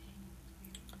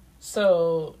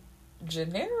 So,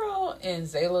 Gennaro and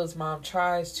Zayla's mom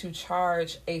tries to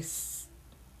charge a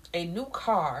new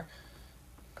car,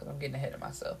 because I'm getting ahead of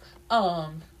myself,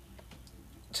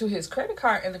 to his credit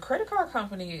card. And the credit card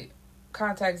company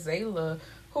contacts Zayla,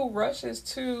 who rushes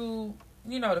to,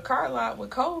 the car lot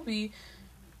with Kobe.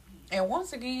 And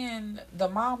once again, the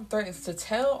mom threatens to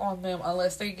tell on them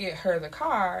unless they get her the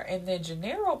car. And then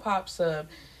Gennaro pops up,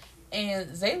 and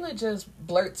Zayla just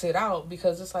blurts it out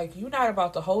because it's like, you're not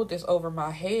about to hold this over my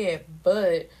head.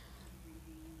 But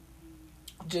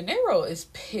Gennaro is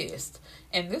pissed.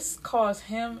 And this caused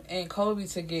him and Kobe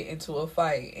to get into a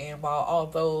fight. And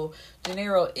although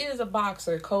Gennaro is a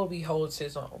boxer, Kobe holds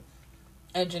his own.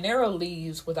 And Gennaro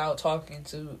leaves without talking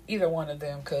to either one of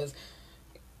them, because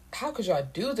how could y'all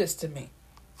do this to me?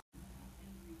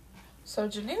 So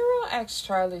Gennaro asks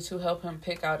Charlie to help him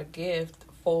pick out a gift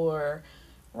for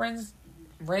Ren's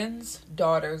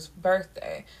daughter's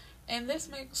birthday. And this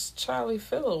makes Charlie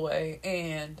feel away.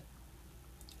 And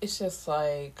it's just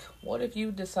like, what if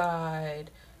you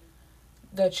decide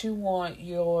that you want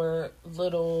your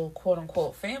little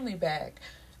quote-unquote family back?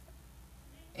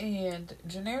 And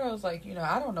Gennaro's like,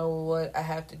 I don't know what I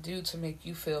have to do to make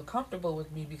you feel comfortable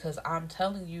with me, because I'm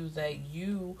telling you that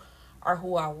you are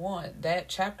who I want. That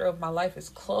chapter of my life is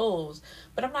closed,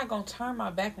 but I'm not going to turn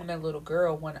my back on that little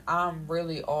girl when I'm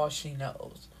really all she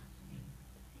knows.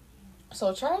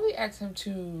 So Charlie asks him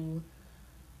to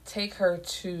take her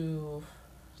to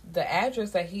the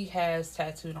address that he has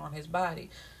tattooed on his body,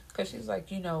 because she's like,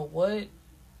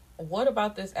 what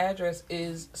about this address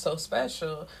is so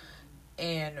special?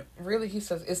 And really, he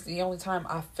says, it's the only time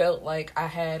I felt like I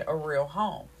had a real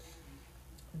home.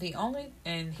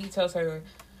 And he tells her,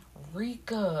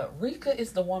 Rika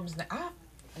is the woman's name.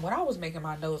 When I was making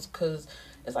my notes, because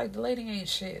it's like the lady ain't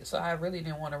shit, so I really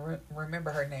didn't want to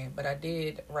remember her name, but I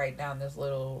did write down this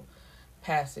little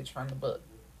passage from the book.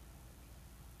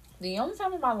 The only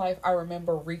time in my life I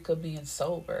remember Rika being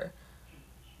sober.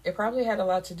 It probably had a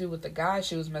lot to do with the guy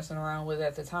she was messing around with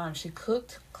at the time. She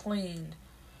cooked, cleaned,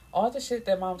 all the shit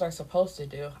that moms are supposed to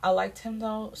do. I liked him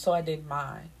though, so I didn't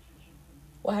mind.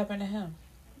 What happened to him?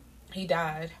 He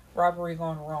died. Robbery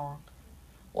gone wrong.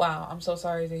 Wow, I'm so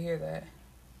sorry to hear that.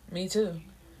 Me too.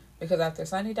 Because after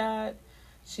Sonny died,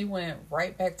 she went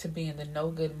right back to being the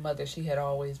no good mother she had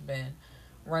always been.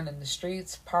 Running the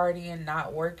streets, partying,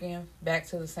 not working, back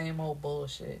to the same old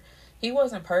bullshit. He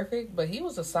wasn't perfect, but he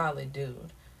was a solid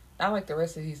dude. Not like the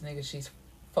rest of these niggas she's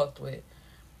fucked with.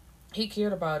 He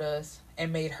cared about us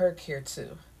and made her care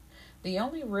too. The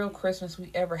only real Christmas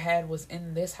we ever had was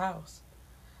in this house.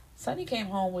 Sonny came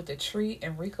home with a treat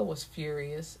and Rika was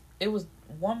furious. It was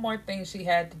one more thing she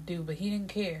had to do, but he didn't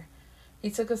care. He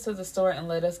took us to the store and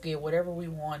let us get whatever we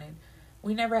wanted.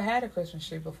 We never had a Christmas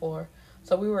tree before,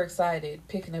 so we were excited,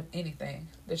 picking up anything.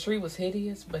 The tree was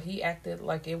hideous, but he acted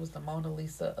like it was the Mona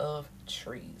Lisa of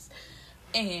trees.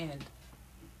 And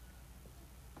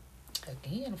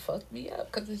again, fucked me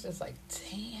up, because it's just like,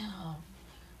 damn.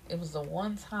 It was the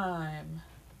one time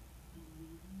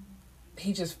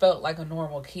he just felt like a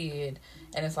normal kid.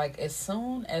 And it's like, as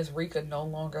soon as Rika no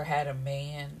longer had a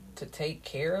man to take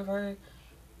care of her,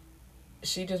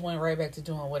 she just went right back to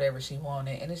doing whatever she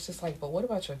wanted. And it's just like, but what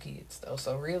about your kids though?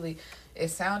 So really, it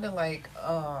sounded like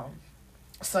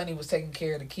Sonny was taking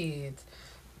care of the kids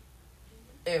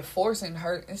and forcing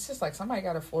her. It's just like, somebody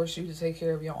got to force you to take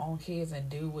care of your own kids and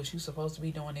do what you're supposed to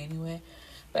be doing anyway.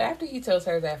 But after he tells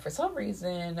her that, for some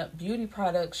reason, beauty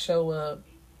products show up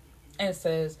and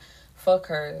says, fuck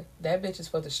her, that bitch is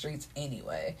for the streets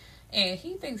anyway. And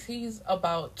he thinks he's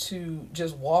about to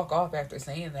just walk off after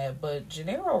saying that, but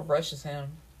Gennaro rushes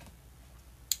him,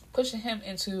 pushing him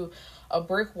into a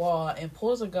brick wall and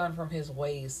pulls a gun from his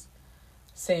waist,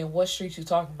 saying, what streets you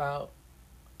talking about?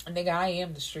 Nigga, I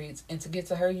am the streets, and to get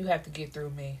to her, you have to get through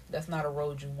me. That's not a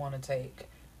road you want to take.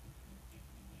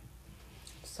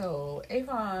 So,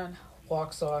 Avon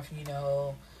walks off,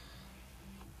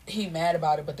 he mad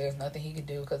about it, but there's nothing he could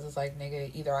do, because it's like,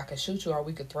 nigga, either I could shoot you or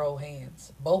we could throw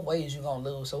hands. Both ways you gonna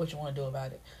lose, so what you want to do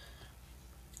about it?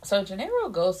 So, Gennaro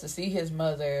goes to see his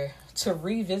mother to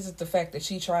revisit the fact that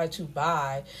she tried to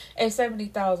buy a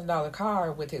 $70,000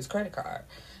 car with his credit card.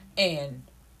 And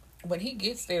when he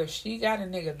gets there, she got a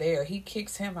nigga there. He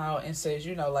kicks him out and says,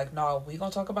 no, we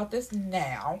gonna talk about this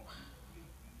now.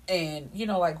 And,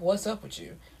 what's up with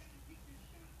you?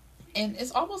 And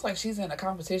it's almost like she's in a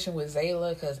competition with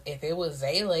Zayla, because if it was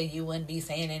Zayla, you wouldn't be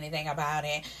saying anything about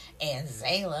it. And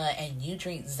Zayla, and you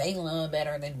treat Zayla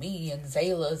better than me, and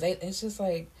Zayla. It's just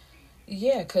like,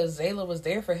 yeah, because Zayla was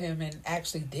there for him and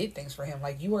actually did things for him.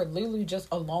 Like, you are literally just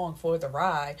along for the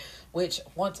ride, which,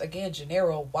 once again,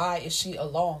 Gennaro, why is she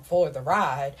along for the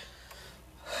ride?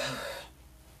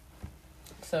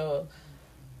 So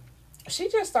she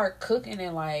just start cooking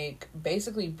and like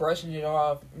basically brushing it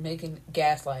off, making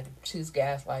gaslighting. She's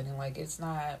gaslighting, like it's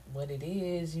not what it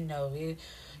is, you know, you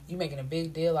making a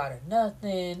big deal out of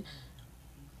nothing.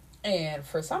 And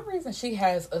for some reason she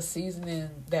has a seasoning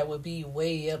that would be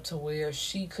way up to where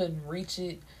she couldn't reach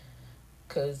it,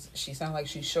 because she sounds like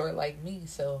she's short like me.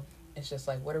 So it's just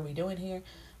like, what are we doing here?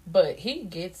 But he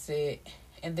gets it,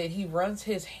 and then he runs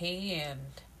his hand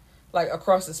like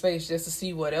across the space just to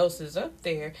see what else is up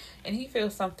there, and he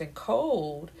feels something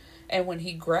cold. And when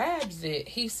he grabs it,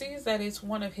 he sees that it's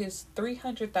one of his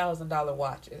 $300,000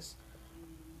 watches.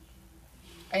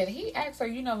 And he asks her,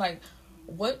 you know, like,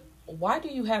 what? Why do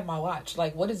you have my watch?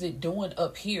 Like, what is it doing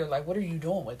up here? Like, what are you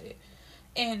doing with it?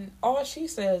 And all she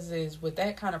says is, with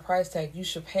that kind of price tag, you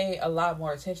should pay a lot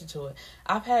more attention to it.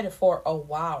 I've had it for a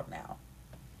while now.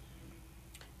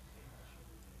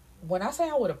 When I say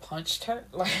I would have punched her,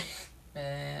 like,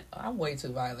 man, I'm way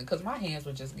too violent, because my hands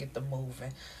would just get the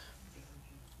moving.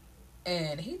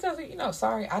 And he tells her, you know,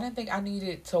 sorry, I didn't think I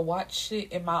needed to watch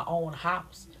shit in my own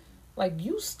house. Like,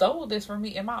 you stole this from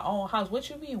me in my own house. What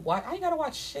you mean? Why? I ain't gotta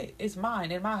watch shit. It's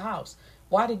mine in my house.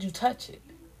 Why did you touch it?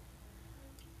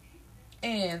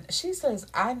 And she says,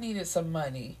 I needed some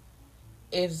money.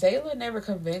 If Zayla never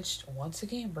convinced, once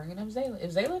again, bringing up Zayla,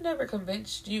 if Zayla never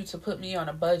convinced you to put me on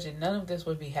a budget, none of this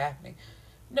would be happening.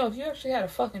 No, if you actually had a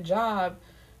fucking job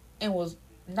and was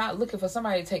not looking for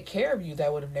somebody to take care of you,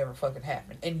 that would have never fucking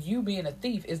happened. And you being a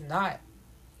thief is not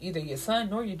either your son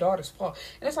nor your daughter's fault.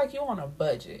 And it's like, you're on a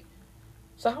budget.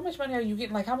 So how much money are you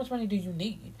getting? Like, how much money do you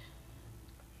need?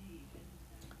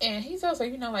 And he tells her,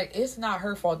 you know, like, it's not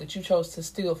her fault that you chose to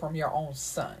steal from your own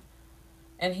son.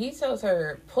 And he tells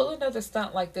her, pull another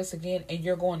stunt like this again and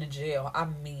you're going to jail. I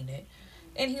mean it.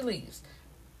 And he leaves.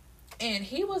 And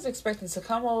he was expecting to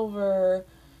come over,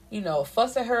 you know,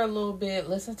 fuss at her a little bit,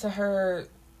 listen to her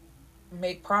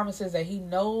make promises that he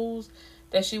knows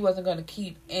that she wasn't going to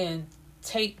keep, and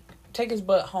take his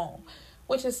butt home.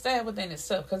 Which is sad within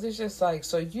itself, because it's just like,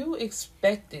 so you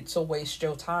expected to waste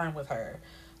your time with her.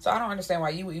 So I don't understand why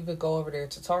you would even go over there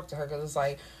to talk to her, because it's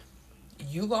like,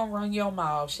 you gonna run your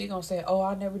mouth. She gonna say, oh,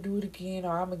 I'll never do it again,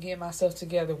 or I'm gonna get myself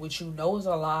together, which you know is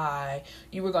a lie.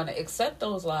 You were gonna accept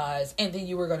those lies, and then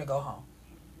you were gonna go home.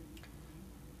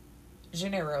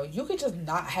 Gennaro, you could just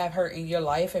not have her in your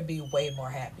life and be way more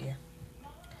happier.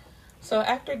 So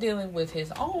after dealing with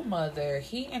his own mother,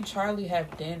 he and Charlie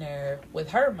have dinner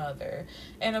with her mother.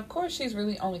 And of course, she's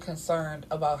really only concerned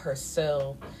about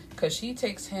herself, because she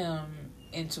takes him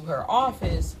into her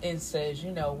office and says,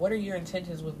 you know, what are your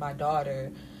intentions with my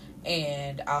daughter?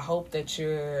 And I hope that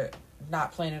you're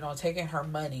not planning on taking her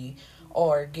money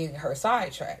or getting her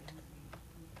sidetracked.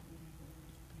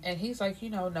 And he's like, you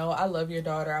know, no, I love your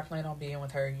daughter. I plan on being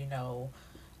with her, you know.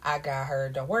 I got her,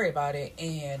 don't worry about it.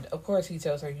 And of course he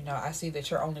tells her, you know, I see that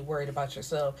you're only worried about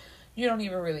yourself. You don't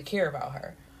even really care about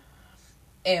her.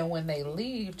 And when they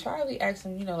leave, Charlie asks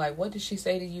him, you know, like, what did she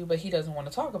say to you? But he doesn't want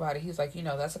to talk about it. He's like, you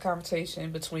know, that's a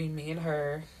conversation between me and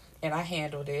her, and I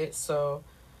handled it, so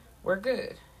we're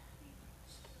good.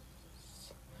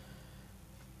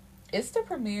 It's the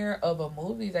premiere of a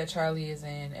movie that Charlie is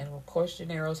in, and of course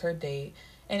Gennaro's her date.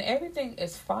 And everything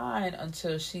is fine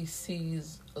until she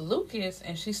sees Lucas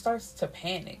and she starts to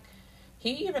panic.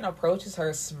 He even approaches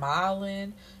her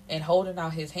smiling and holding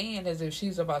out his hand as if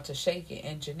she's about to shake it.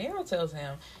 And Gennaro tells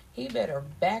him he better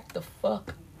back the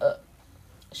fuck up.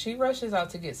 She rushes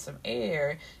out to get some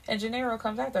air, and Gennaro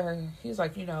comes after her. He's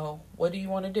like, you know, what do you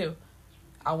want to do?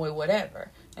 I went whatever.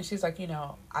 And she's like, you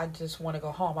know, I just want to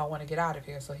go home. I want to get out of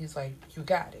here. So he's like, you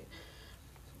got it.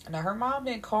 Now, her mom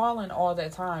been calling all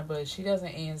that time, but she doesn't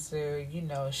answer. You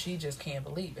know, she just can't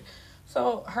believe it.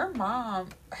 So her mom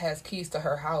has keys to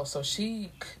her house. So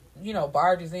she, you know,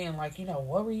 barges in like, you know,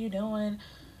 what were you doing?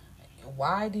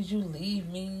 Why did you leave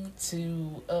me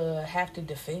to have to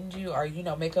defend you, or, you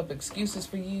know, make up excuses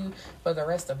for you for the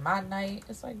rest of my night?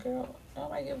 It's like, girl,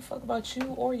 nobody give a fuck about you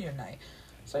or your night.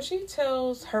 So she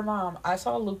tells her mom, I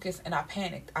saw Lucas and I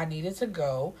panicked. I needed to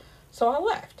go, so I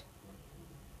left.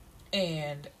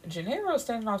 And Gennaro's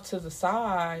standing off to the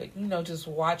side, you know, just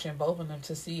watching both of them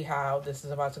to see how this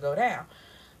is about to go down.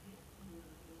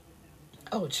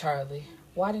 Oh, Charlie,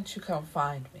 why didn't you come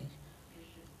find me?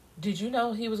 Did you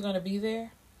know he was going to be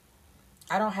there?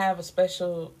 I don't have a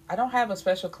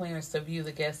special clearance to view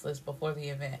the guest list before the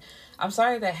event. I'm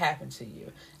sorry that happened to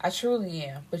you. I truly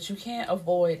am, but you can't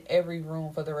avoid every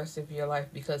room for the rest of your life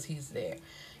because he's there.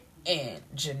 And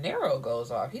Gennaro goes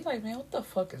off. He's like, man, what the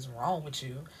fuck is wrong with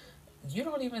you? You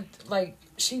don't even, like,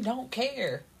 she don't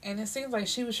care. And it seems like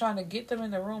she was trying to get them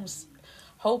in the rooms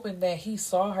hoping that he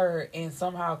saw her and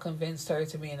somehow convinced her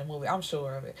to be in the movie. I'm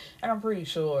sure of it. And I'm pretty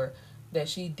sure that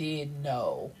she did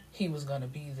know he was going to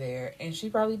be there. And she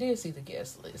probably did see the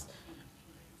guest list.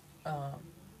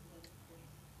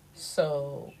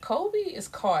 So Kobe is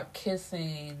caught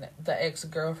kissing the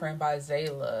ex-girlfriend by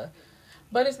Zayla,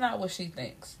 but it's not what she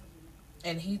thinks.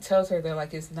 And he tells her that,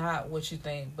 like, it's not what you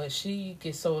think, but she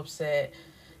gets so upset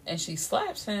and she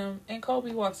slaps him, and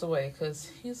Kobe walks away because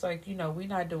he's like, you know, we're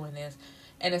not doing this.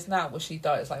 And it's not what she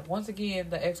thought. It's like, once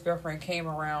again, the ex-girlfriend came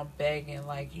around begging,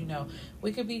 like, you know,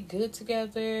 we could be good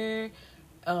together.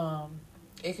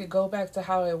 It could go back to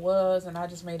how it was, and I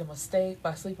just made a mistake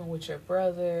by sleeping with your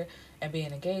brother and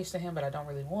being engaged to him, but I don't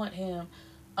really want him.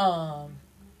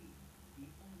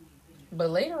 But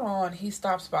later on, he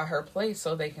stops by her place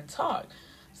so they can talk.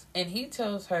 And he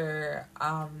tells her,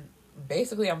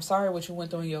 basically, I'm sorry what you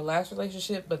went through in your last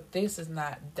relationship, but this is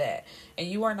not that. And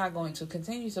you are not going to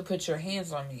continue to put your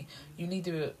hands on me. You need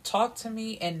to talk to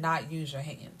me and not use your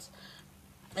hands.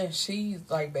 And she,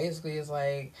 like, basically is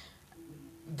like,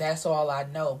 that's all I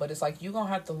know. But it's like, you're going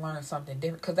to have to learn something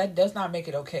different. Because that does not make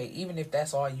it okay, even if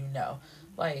that's all you know.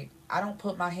 Like, I don't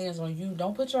put my hands on you.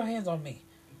 Don't put your hands on me.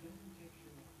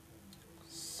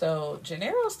 So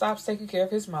Gennaro stops taking care of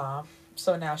his mom.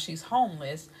 So now she's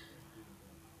homeless.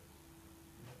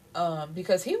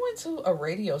 Because he went to a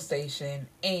radio station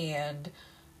and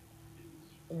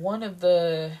one of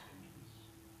the...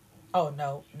 Oh,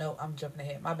 no, I'm jumping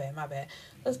ahead. My bad.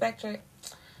 Let's backtrack.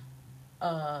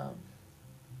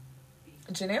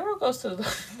 Gennaro goes to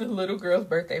the little girl's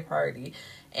birthday party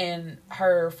and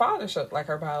her father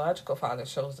her biological father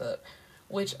shows up,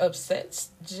 which upsets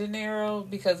Gennaro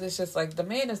because it's just like the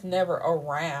man is never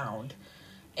around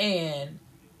and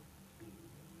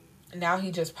now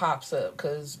he just pops up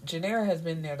because Gennaro has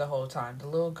been there the whole time. The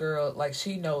little girl, like,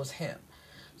 she knows him.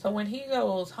 So when he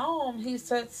goes home, he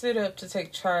sets it up to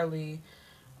take Charlie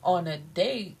on a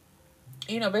date,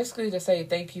 you know, basically to say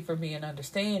thank you for being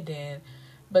understanding.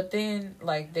 But then,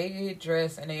 like, they get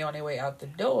dressed and they on their way out the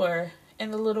door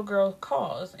and the little girl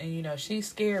calls. And, you know, she's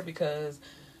scared because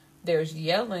there's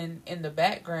yelling in the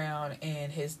background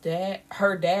and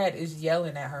her dad is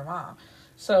yelling at her mom.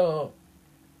 So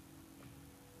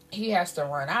he has to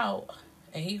run out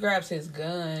and he grabs his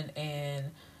gun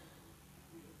and,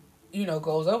 you know,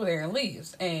 goes over there and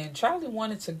leaves. And Charlie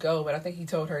wanted to go, but I think he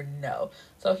told her no.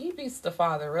 So he beats the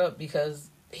father up because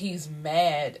he's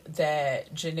mad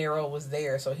that Gennaro was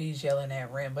there, so he's yelling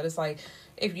at Ren. But it's like,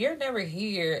 if you're never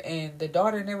here and the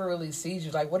daughter never really sees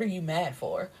you, like, what are you mad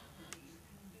for?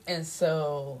 And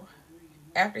so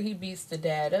after he beats the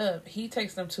dad up, he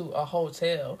takes them to a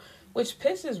hotel, which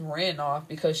pisses Ren off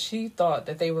because she thought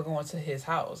that they were going to his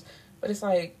house. But it's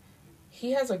like,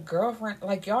 he has a girlfriend.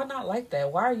 Like, y'all not like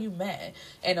that. Why are you mad?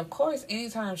 And of course,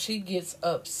 anytime she gets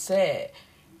upset,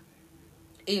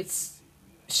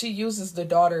 she uses the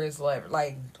daughter as leverage.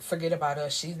 Like, forget about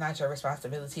us. She's not your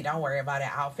responsibility. Don't worry about it.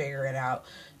 I'll figure it out.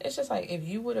 It's just like, if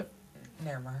you would have...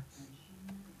 Never mind.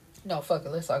 No, fuck it.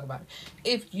 Let's talk about it.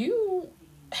 If you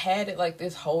had it like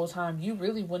this whole time, you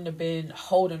really wouldn't have been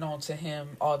holding on to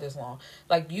him all this long.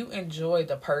 Like, you enjoy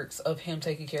the perks of him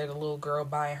taking care of the little girl,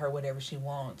 buying her whatever she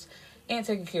wants, and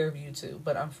taking care of you too.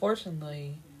 But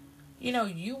unfortunately, you know,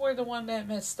 you were the one that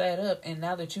messed that up, and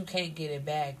now that you can't get it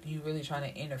back, you really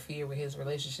trying to interfere with his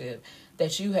relationship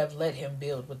that you have let him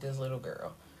build with this little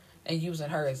girl and using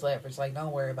her as leverage. Like,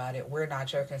 don't worry about it. We're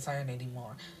not your concern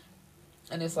anymore.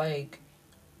 And it's like,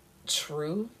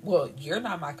 true. Well, you're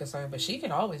not my concern, but she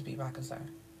can always be my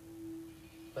concern.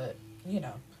 But, you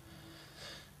know,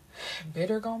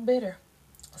 bitter gone bitter.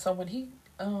 So when he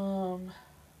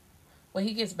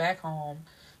gets back home,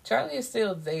 Charlie is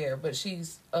still there, but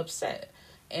she's upset.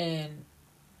 And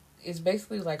it's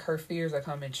basically like her fears are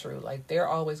coming true. Like, they're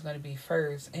always going to be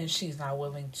first, and she's not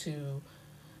willing to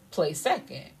play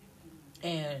second.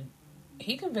 And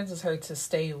he convinces her to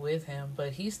stay with him,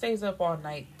 but he stays up all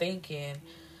night thinking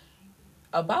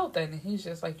about that. And he's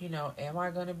just like, you know, am I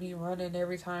going to be running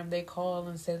every time they call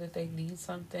and say that they need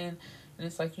something? And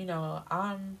it's like, you know,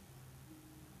 I'm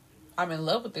in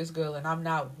love with this girl and I'm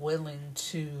not willing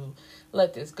to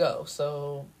let this go.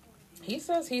 So he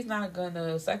says he's not going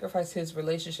to sacrifice his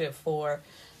relationship for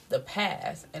the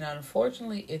past. And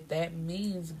unfortunately, if that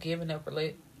means giving up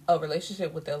a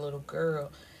relationship with that little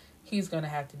girl, he's going to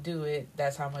have to do it.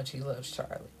 That's how much he loves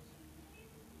Charlie.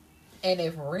 And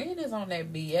if Ren is on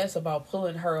that BS about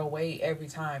pulling her away every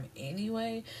time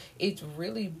anyway, it's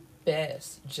really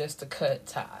best just to cut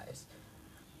ties.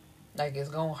 Like, it's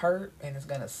going to hurt and it's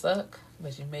going to suck,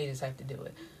 but you may just have to do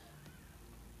it.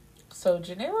 So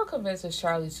Gennaro convinces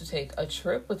Charlie to take a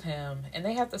trip with him, and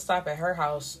they have to stop at her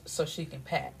house so she can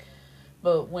pack.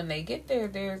 But when they get there,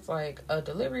 there's like a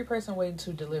delivery person waiting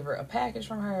to deliver a package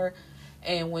from her.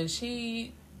 And when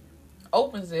she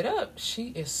opens it up, she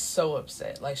is so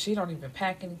upset. Like, she don't even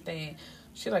pack anything.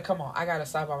 She like, come on, I gotta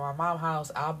stop by my mom's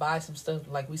house. I'll buy some stuff.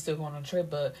 Like, we still going on a trip,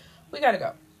 but we gotta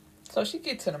go. So she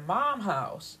get to the mom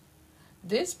house.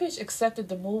 This bitch accepted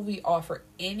the movie offer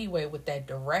anyway with that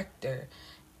director.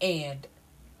 And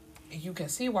you can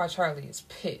see why Charlie is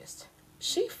pissed.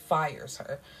 She fires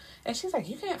her. And she's like,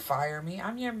 you can't fire me.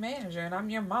 I'm your manager and I'm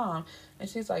your mom. And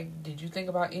she's like, did you think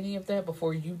about any of that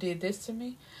before you did this to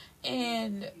me?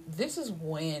 And this is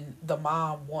when the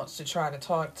mom wants to try to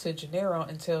talk to Gennaro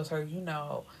and tells her,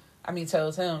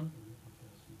 tells him,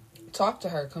 talk to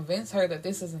her, convince her that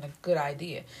this isn't a good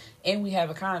idea. And we have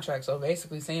a contract. So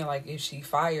basically saying, like, if she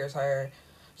fires her,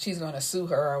 she's going to sue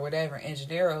her or whatever. And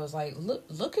Gennaro is like,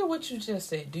 look at what you just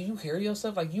said. Do you hear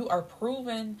yourself? Like, you are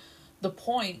proving the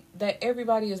point that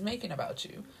everybody is making about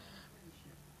you.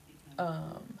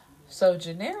 So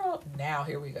Gennaro, now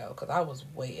here we go, because I was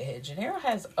way ahead. Gennaro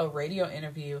has a radio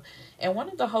interview, and one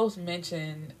of the hosts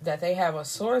mentioned that they have a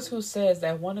source who says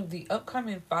that one of the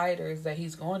upcoming fighters that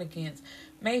he's going against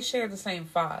may share the same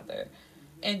father.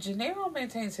 And Gennaro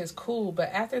maintains his cool, but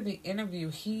after the interview,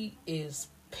 he is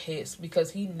pissed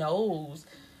because he knows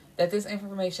that this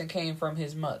information came from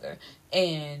his mother.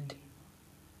 And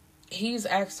he's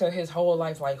asked her his whole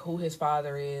life, like, who his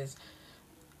father is,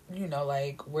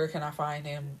 like, where can I find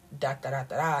him, ...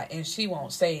 And she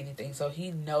won't say anything, so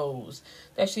he knows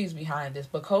that she's behind this.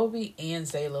 But Kobe and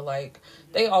Zayla, like,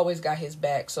 they always got his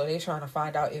back, so they're trying to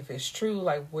find out if it's true,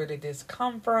 like, where did this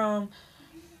come from?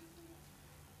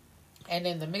 And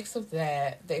in the mix of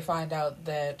that, they find out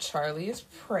that Charlie is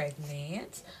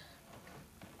pregnant.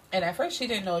 And at first she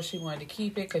didn't know if she wanted to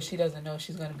keep it because she doesn't know if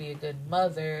she's going to be a good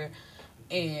mother.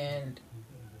 And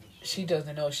she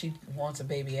doesn't know if she wants a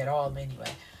baby at all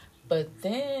anyway. But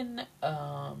then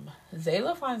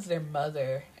Zayla finds their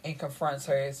mother and confronts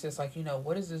her. It's just like,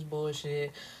 what is this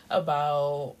bullshit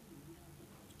about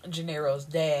Gennaro's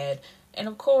dad? And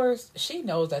of course, she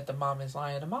knows that the mom is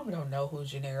lying. The mom don't know who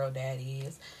Gennaro's dad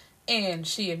is. And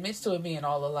she admits to it being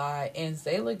all a lie. And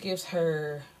Zayla gives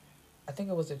her, I think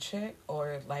it was a check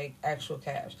or like actual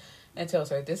cash, and tells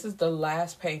her, this is the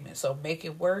last payment, so make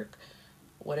it work.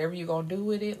 Whatever you're going to do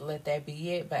with it, let that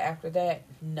be it. But after that,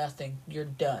 nothing. You're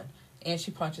done. And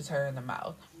she punches her in the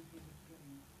mouth.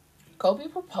 Kobe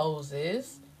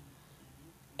proposes.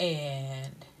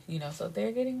 And, so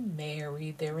they're getting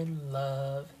married. They're in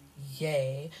love.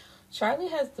 Yay. Charlie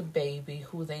has the baby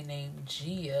who they named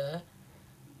Gia.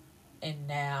 And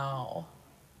now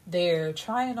they're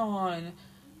trying on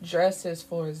dresses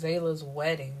for Zayla's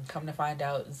wedding. Come to find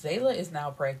out, Zayla is now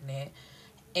pregnant.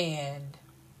 And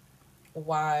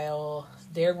while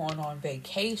they're going on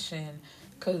vacation,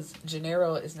 because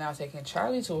Gennaro is now taking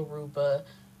Charlie to Aruba,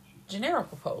 Gennaro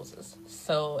proposes.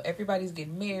 So everybody's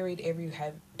getting married,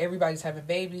 everybody's having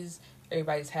babies,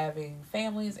 everybody's having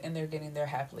families, and they're getting their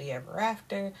happily ever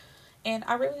after. And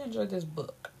I really enjoyed this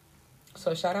book.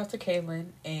 So shout out to Kaylyn,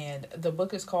 and the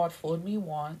book is called Fool Me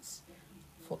Once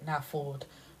by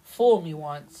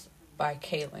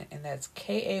Kaylyn, and that's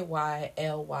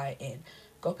Kaylyn.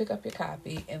 Go pick up your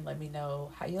copy and let me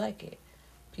know how you like it.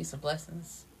 Peace and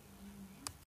blessings.